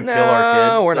gonna do? Kill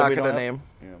our kids? We're not gonna name.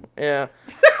 Yeah.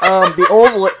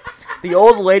 The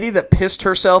old lady that pissed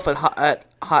herself at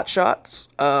Hot Shots.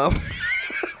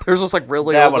 There's this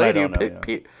really that old one lady I who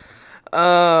don't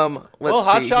know, let's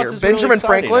Hot see Shots here. is Benjamin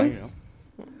really exciting, Franklin.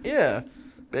 Yeah.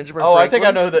 Benjamin Oh, Franklin.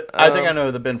 I think I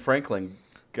know the Ben Franklin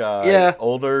guy. Yeah.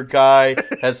 Older guy,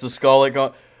 has the skull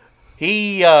going.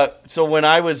 He so when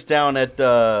I was down at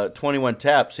 21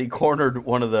 Taps, he cornered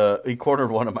one of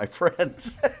my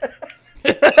friends.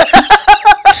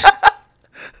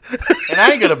 And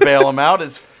I ain't gonna bail him out.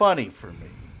 It's funny for me.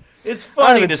 It's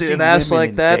funny to see an ass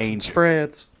like that danger. since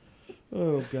France.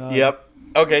 Oh God. Yep.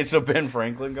 Okay, so Ben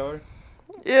Franklin guard.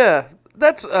 Yeah,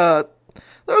 that's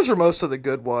those are most of the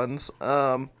good ones.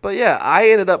 But yeah, I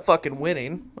ended up fucking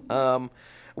winning.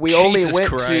 We only went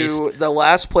to the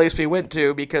last place we went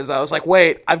to because I was like,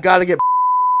 wait, I've got to get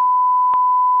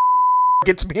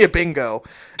gets me a bingo,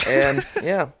 and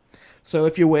yeah. So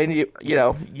if you win,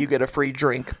 you get a free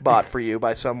drink bought for you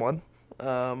by someone.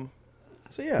 So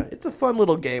yeah, it's a fun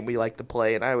little game we like to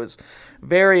play, and I was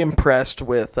very impressed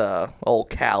with old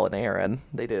Cal and Aaron.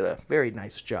 They did a very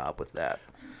nice job with that.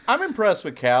 I'm impressed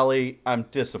with Callie. I'm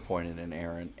disappointed in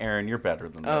Aaron. Aaron, you're better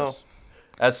than this.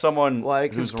 As someone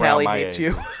who's around Callie my hates age.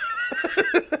 you.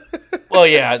 Well,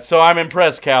 yeah. So I'm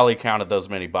impressed Callie counted those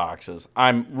many boxes.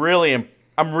 I'm really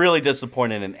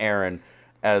disappointed in Aaron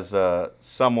as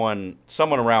someone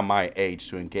around my age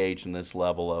to engage in this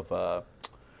level of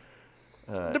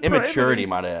immaturity,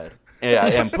 might add. Yeah,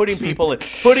 and putting people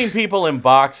in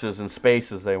boxes and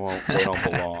spaces they don't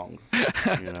belong.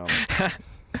 You know.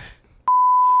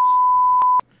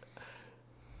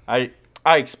 I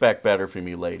expect better from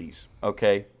you ladies,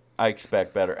 okay? I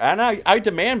expect better. And I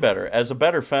demand better as a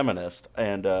better feminist.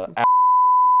 And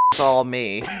It's all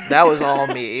me. That was all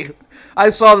me. I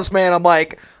saw this man, I'm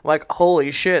like,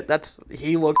 holy shit,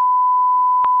 he looked.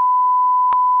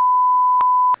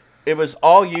 It was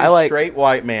all you, straight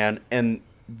white man, and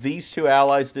these two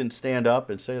allies didn't stand up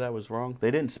and say that was wrong. They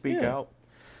didn't speak out.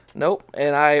 Nope.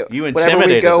 And you whenever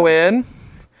we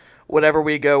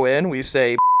go them. we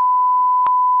say.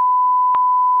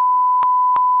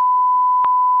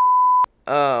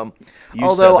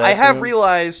 Although I have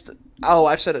realized,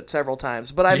 I've said it several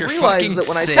times, but I've realized that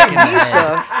when I say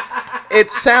Misa,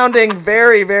 it's sounding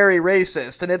very, very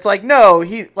racist, and it's like, no,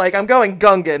 I'm going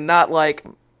Gungan, not like,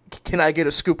 can I get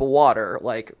a scoop of water?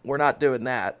 Like, we're not doing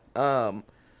that. And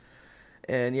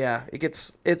yeah,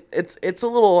 it's a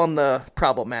little on the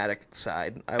problematic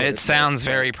side. It sounds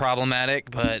very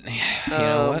problematic, but you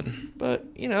know what? But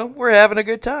we're having a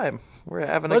good time.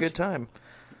 A good time.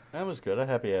 That was good. I'm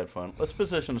happy you had fun. Let's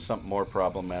position to something more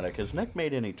problematic. Has Nick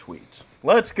made any tweets?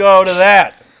 Let's go to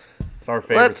that. It's our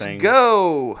favorite thing. Let's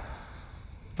go.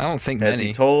 I don't think Has many.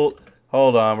 he told...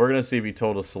 Hold on. We're going to see if he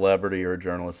told a celebrity or a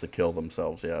journalist to kill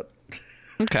themselves yet.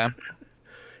 Okay.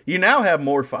 You now have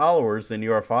more followers than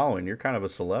you are following. You're kind of a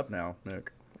celeb now,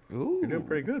 Nick. Ooh. You're doing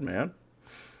pretty good, man.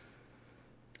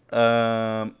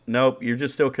 Nope. You're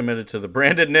just still committed to the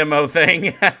Brandon Nimmo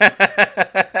thing.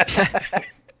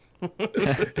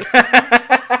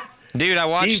 Dude, I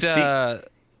watched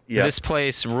This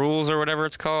Place Rules or whatever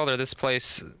it's called, or this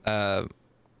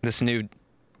new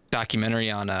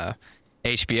documentary on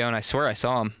HBO, and I swear I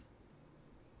saw him.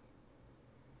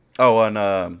 Oh,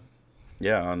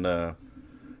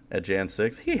 at Jan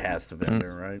 6, he has to have been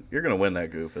there, right? You're gonna win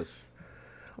that, Goofus.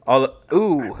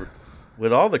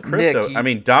 With all the crypto,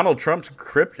 Nick, Donald Trump's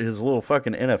his little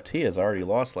fucking NFT has already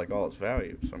lost like all its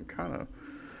value. So I'm kind of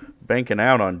banking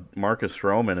out on Marcus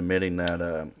Stroman admitting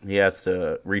that he has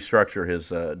to restructure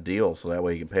his deal so that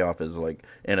way he can pay off his like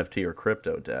NFT or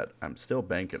crypto debt. I'm still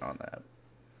banking on that.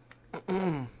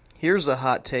 Here's a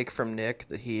hot take from Nick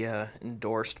that he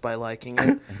endorsed by liking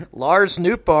it. Lars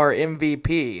Nootbaar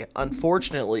MVP.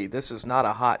 Unfortunately, this is not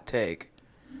a hot take.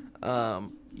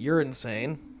 You're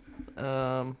insane.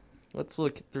 Let's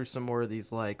look through some more of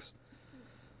these likes.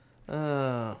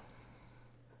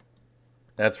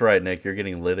 That's right, Nick. You're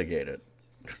getting litigated.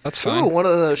 That's fine. Ooh, one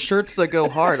of those shirts that go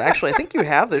hard. Actually, I think you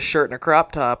have this shirt in a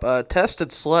crop top. Tested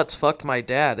sluts fucked my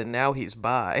dad, and now he's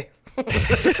bi. I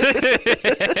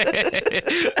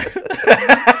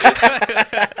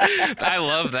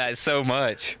love that so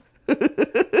much.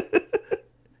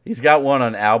 He's got one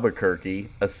on Albuquerque,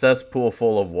 a cesspool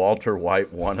full of Walter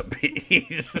White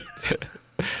wannabes.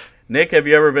 Nick, have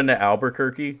you ever been to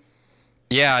Albuquerque?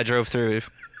 Yeah, I drove through.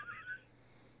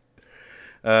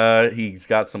 He's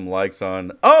got some likes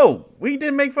on... Oh, we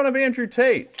didn't make fun of Andrew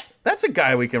Tate. That's a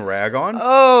guy we can rag on.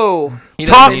 Oh.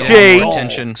 Top J,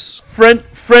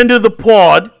 friend of the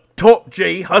pod, Top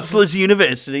J, Hustlers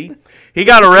University. He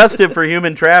got arrested for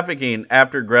human trafficking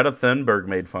after Greta Thunberg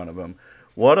made fun of him.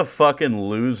 What a fucking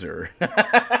loser.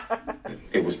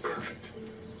 It was perfect.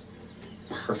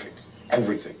 Perfect.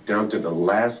 Everything, down to the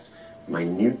last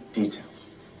minute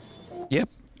details. Yep.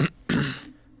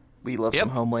 We love some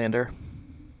Homelander.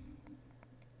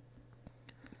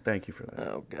 Thank you for that.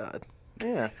 Oh, God.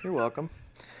 Yeah, you're welcome.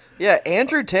 Yeah,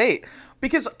 Andrew Tate.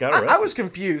 Because I was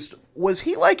confused. Was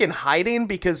he, like, in hiding?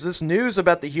 Because this news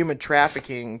about the human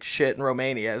trafficking shit in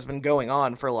Romania has been going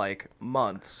on for, like,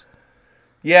 months.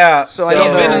 Yeah. So he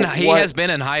has been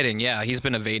in hiding. Yeah, he's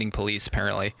been evading police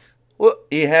apparently. Well,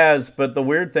 he has, but the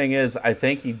weird thing is, I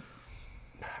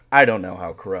don't know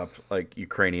how corrupt like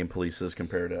Ukrainian police is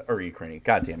compared to, or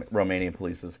Romanian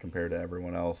police is compared to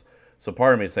everyone else. So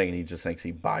part of me is thinking he just thinks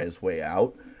he buy his way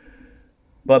out.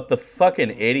 But the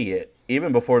fucking idiot,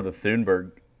 even before the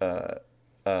Thunberg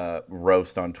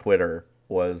roast on Twitter,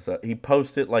 was he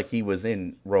posted like he was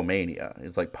in Romania.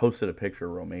 He's like posted a picture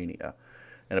of Romania,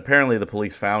 and apparently the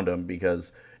police found him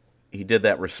because he did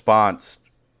that response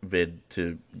vid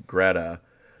to Greta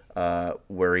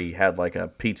where he had like a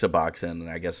pizza box in, and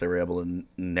I guess they were able to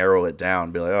narrow it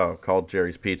down, be like, oh, called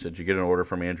Jerry's Pizza. Did you get an order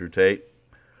from Andrew Tate?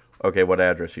 Okay, what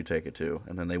address you take it to?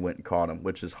 And then they went and caught him,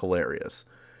 which is hilarious.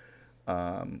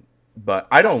 But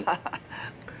I don't.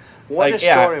 What a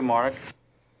story, Mark.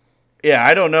 Yeah,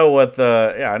 I don't know what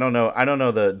I don't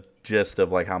know the gist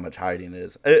of like how much hiding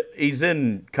is. He's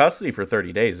in custody for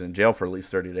 30 days, in jail for at least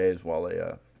 30 days while they,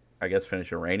 I guess,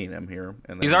 finish arraigning him here.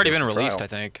 And he's already been released, I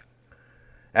think.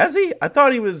 Has he? I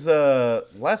thought he was.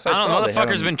 Last I saw,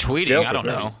 motherfucker's been tweeting. I don't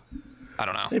know.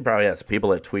 He probably has people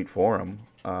that tweet for him.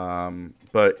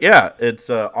 But yeah, it's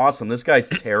awesome. This guy's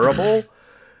terrible.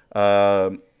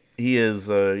 He is,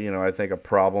 I think a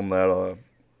problem that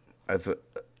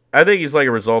I think he's like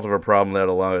a result of a problem that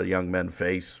a lot of young men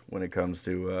face when it comes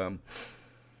to,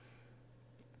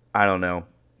 I don't know,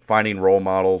 finding role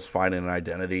models, finding an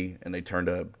identity, and they turn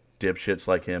to dipshits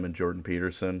like him and Jordan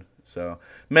Peterson. So,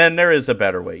 men, there is a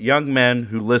better way. Young men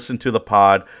who listen to the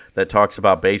pod that talks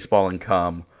about baseball and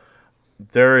cum,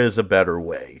 there is a better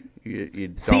way. You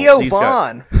don't, Theo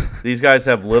Vaughn. These guys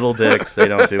have little dicks. They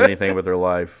don't do anything with their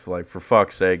life. Like, for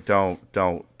fuck's sake, don't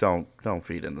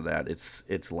feed into that.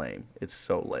 It's lame. It's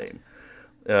so lame.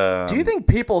 Do you think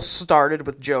people started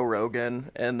with Joe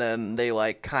Rogan and then they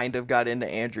like kind of got into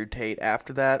Andrew Tate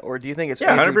after that, or do you think it's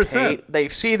Andrew 100%. Tate? They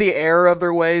see the error of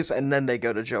their ways and then they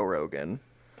go to Joe Rogan.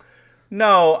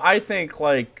 No, I think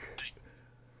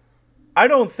I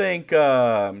don't think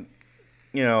left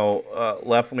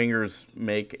wingers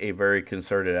make a very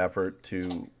concerted effort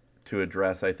to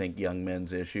address, I think, young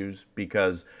men's issues,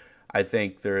 because I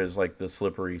think there is like the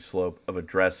slippery slope of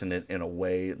addressing it in a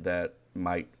way that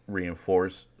might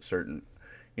reinforce certain,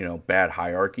 bad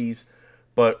hierarchies.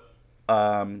 But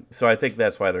so I think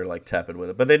that's why they're like tepid with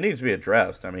it. But it needs to be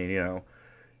addressed. I mean,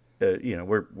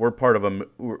 we're part of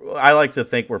I like to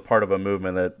think we're part of a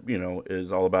movement that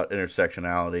is all about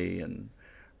intersectionality and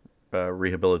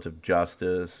rehabilitative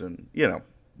justice, and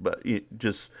but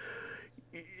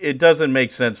it doesn't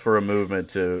make sense for a movement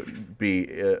to be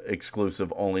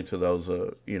exclusive only to those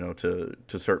to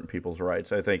certain people's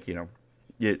rights. I think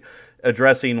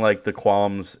addressing like the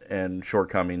qualms and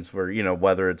shortcomings for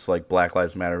whether it's like Black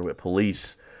Lives Matter with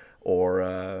police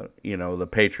or the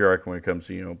patriarchy when it comes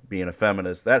to being a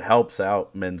feminist, that helps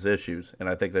out men's issues, and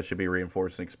I think that should be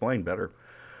reinforced and explained better.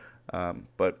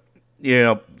 But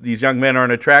these young men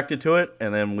aren't attracted to it,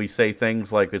 and then we say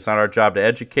things like, it's not our job to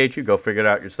educate you, go figure it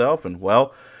out yourself, and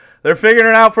well, they're figuring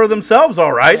it out for themselves,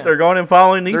 all right. Yeah. They're going and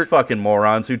following these fucking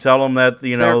morons who tell them that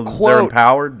they're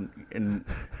empowered and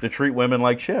to treat women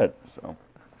like shit. So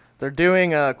they're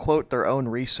doing quote their own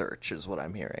research is what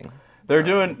I'm hearing.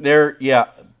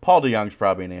 Paul DeYoung's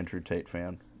probably an Andrew Tate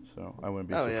fan, so I wouldn't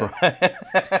be surprised.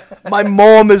 Yeah. My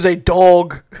mom is a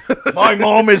dog. My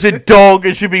mom is a dog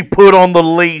and should be put on the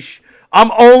leash. I'm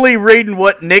only reading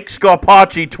what Nick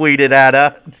Scarpacci tweeted at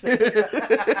her.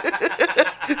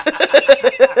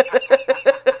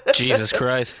 Jesus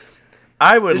Christ.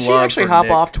 I would Did she actually hop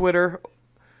off Twitter?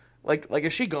 Like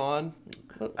is she gone?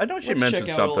 I know she mentioned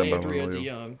something about Andrea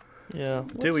DeYoung. Yeah.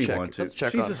 Do we want to?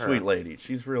 She's a sweet lady.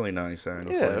 She's really nice,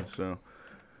 honestly. Yeah. So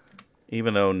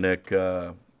even though Nick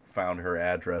found her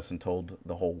address and told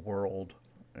the whole world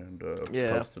and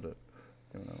posted it.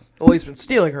 Well, he's been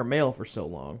stealing her mail for so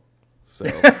long. So,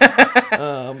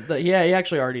 he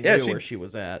actually already knew where she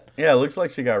was at. Yeah, it looks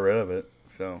like she got rid of it.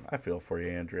 So I feel for you,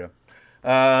 Andrea.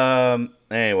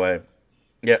 Anyway,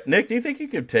 yeah, Nick, do you think you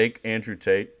could take Andrew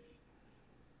Tate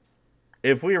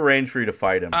if we arrange for you to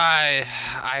fight him?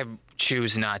 I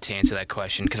choose not to answer that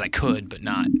question because I could, but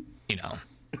not.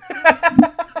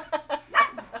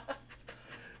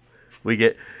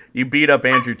 You beat up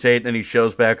Andrew Tate, and he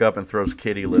shows back up and throws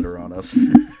kitty litter on us.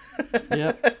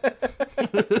 Yep.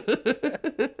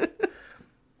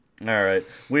 All right.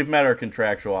 We've met our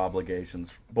contractual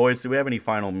obligations. Boys, do we have any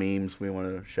final memes we want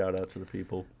to shout out to the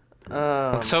people?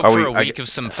 Let's hope for a week of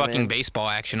some fucking baseball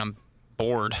action. I'm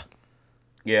bored.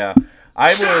 Yeah. I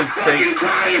was thinking...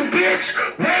 crying, bitch!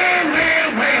 Where?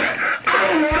 I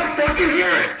don't want to fucking hear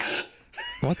it!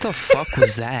 What the fuck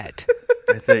was that?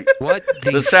 I think... What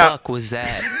the fuck was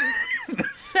that?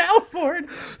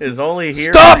 soundboard is only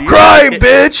here. Stop crying,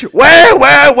 bitch!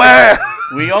 Where?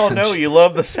 We all know you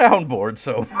love the soundboard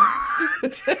so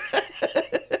much.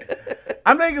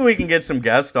 I'm thinking we can get some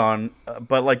guests on,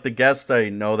 but like the guests I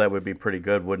know that would be pretty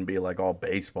good wouldn't be like all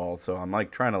baseball. So I'm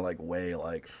like trying to like weigh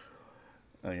like,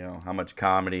 how much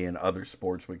comedy and other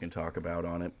sports we can talk about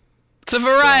on it. It's a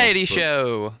variety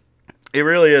show. It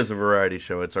really is a variety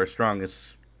show. It's our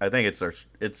strongest. I think it's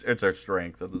our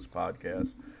strength of this podcast.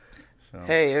 So.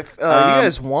 Hey, if you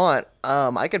guys want,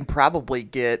 I can probably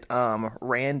get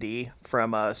Randy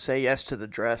from Say Yes to the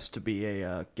Dress to be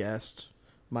a guest.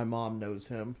 My mom knows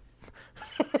him.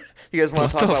 You guys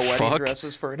want to talk about wedding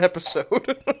dresses for an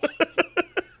episode?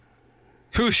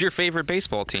 Who's your favorite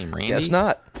baseball team, Randy? Guess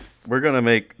not. We're gonna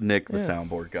make Nick the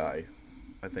soundboard guy.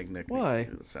 I think Nick Why? needs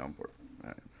to do the soundboard.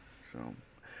 Right. So,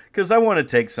 because I want to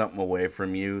take something away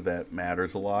from you that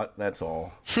matters a lot. That's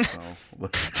all. All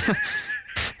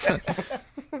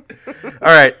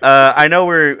right. I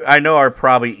know our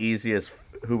probably easiest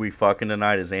who we fucking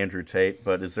tonight is Andrew Tate,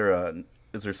 but is there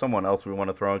someone else we want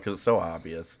to throw in? Because it's so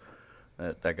obvious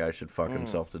that guy should fuck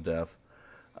himself to death.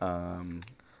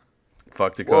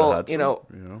 Fuck Dakota Hudson.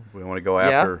 We want to go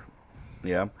after.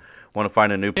 Yeah. Want to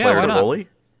find a new player to bully?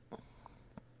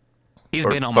 He's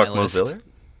been on my list. Mozilla?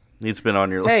 He's been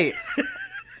on your list. Hey,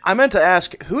 I meant to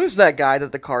ask, who is that guy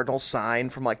that the Cardinals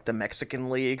signed from like the Mexican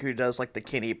League who does like the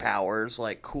Kenny Powers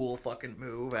like cool fucking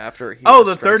move after he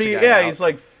the 30? Yeah, he's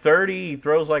like 30. He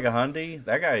throws like a hundy.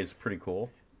 That guy is pretty cool.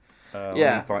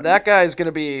 That guy's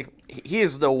gonna be. He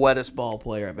is the wettest ball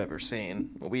player I've ever seen.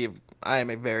 I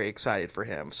am very excited for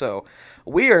him. So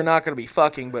we are not gonna be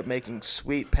fucking, but making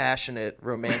sweet, passionate,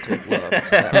 romantic love.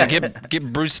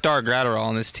 Get Bruce Starr-Gratterall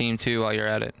on this team too while you're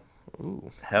at it. Ooh,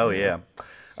 hell yeah!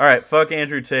 All right, fuck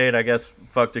Andrew Tate. I guess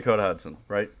fuck Dakota Hudson,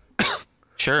 right?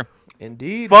 Sure.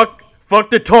 Indeed. Fuck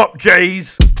the top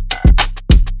Jays.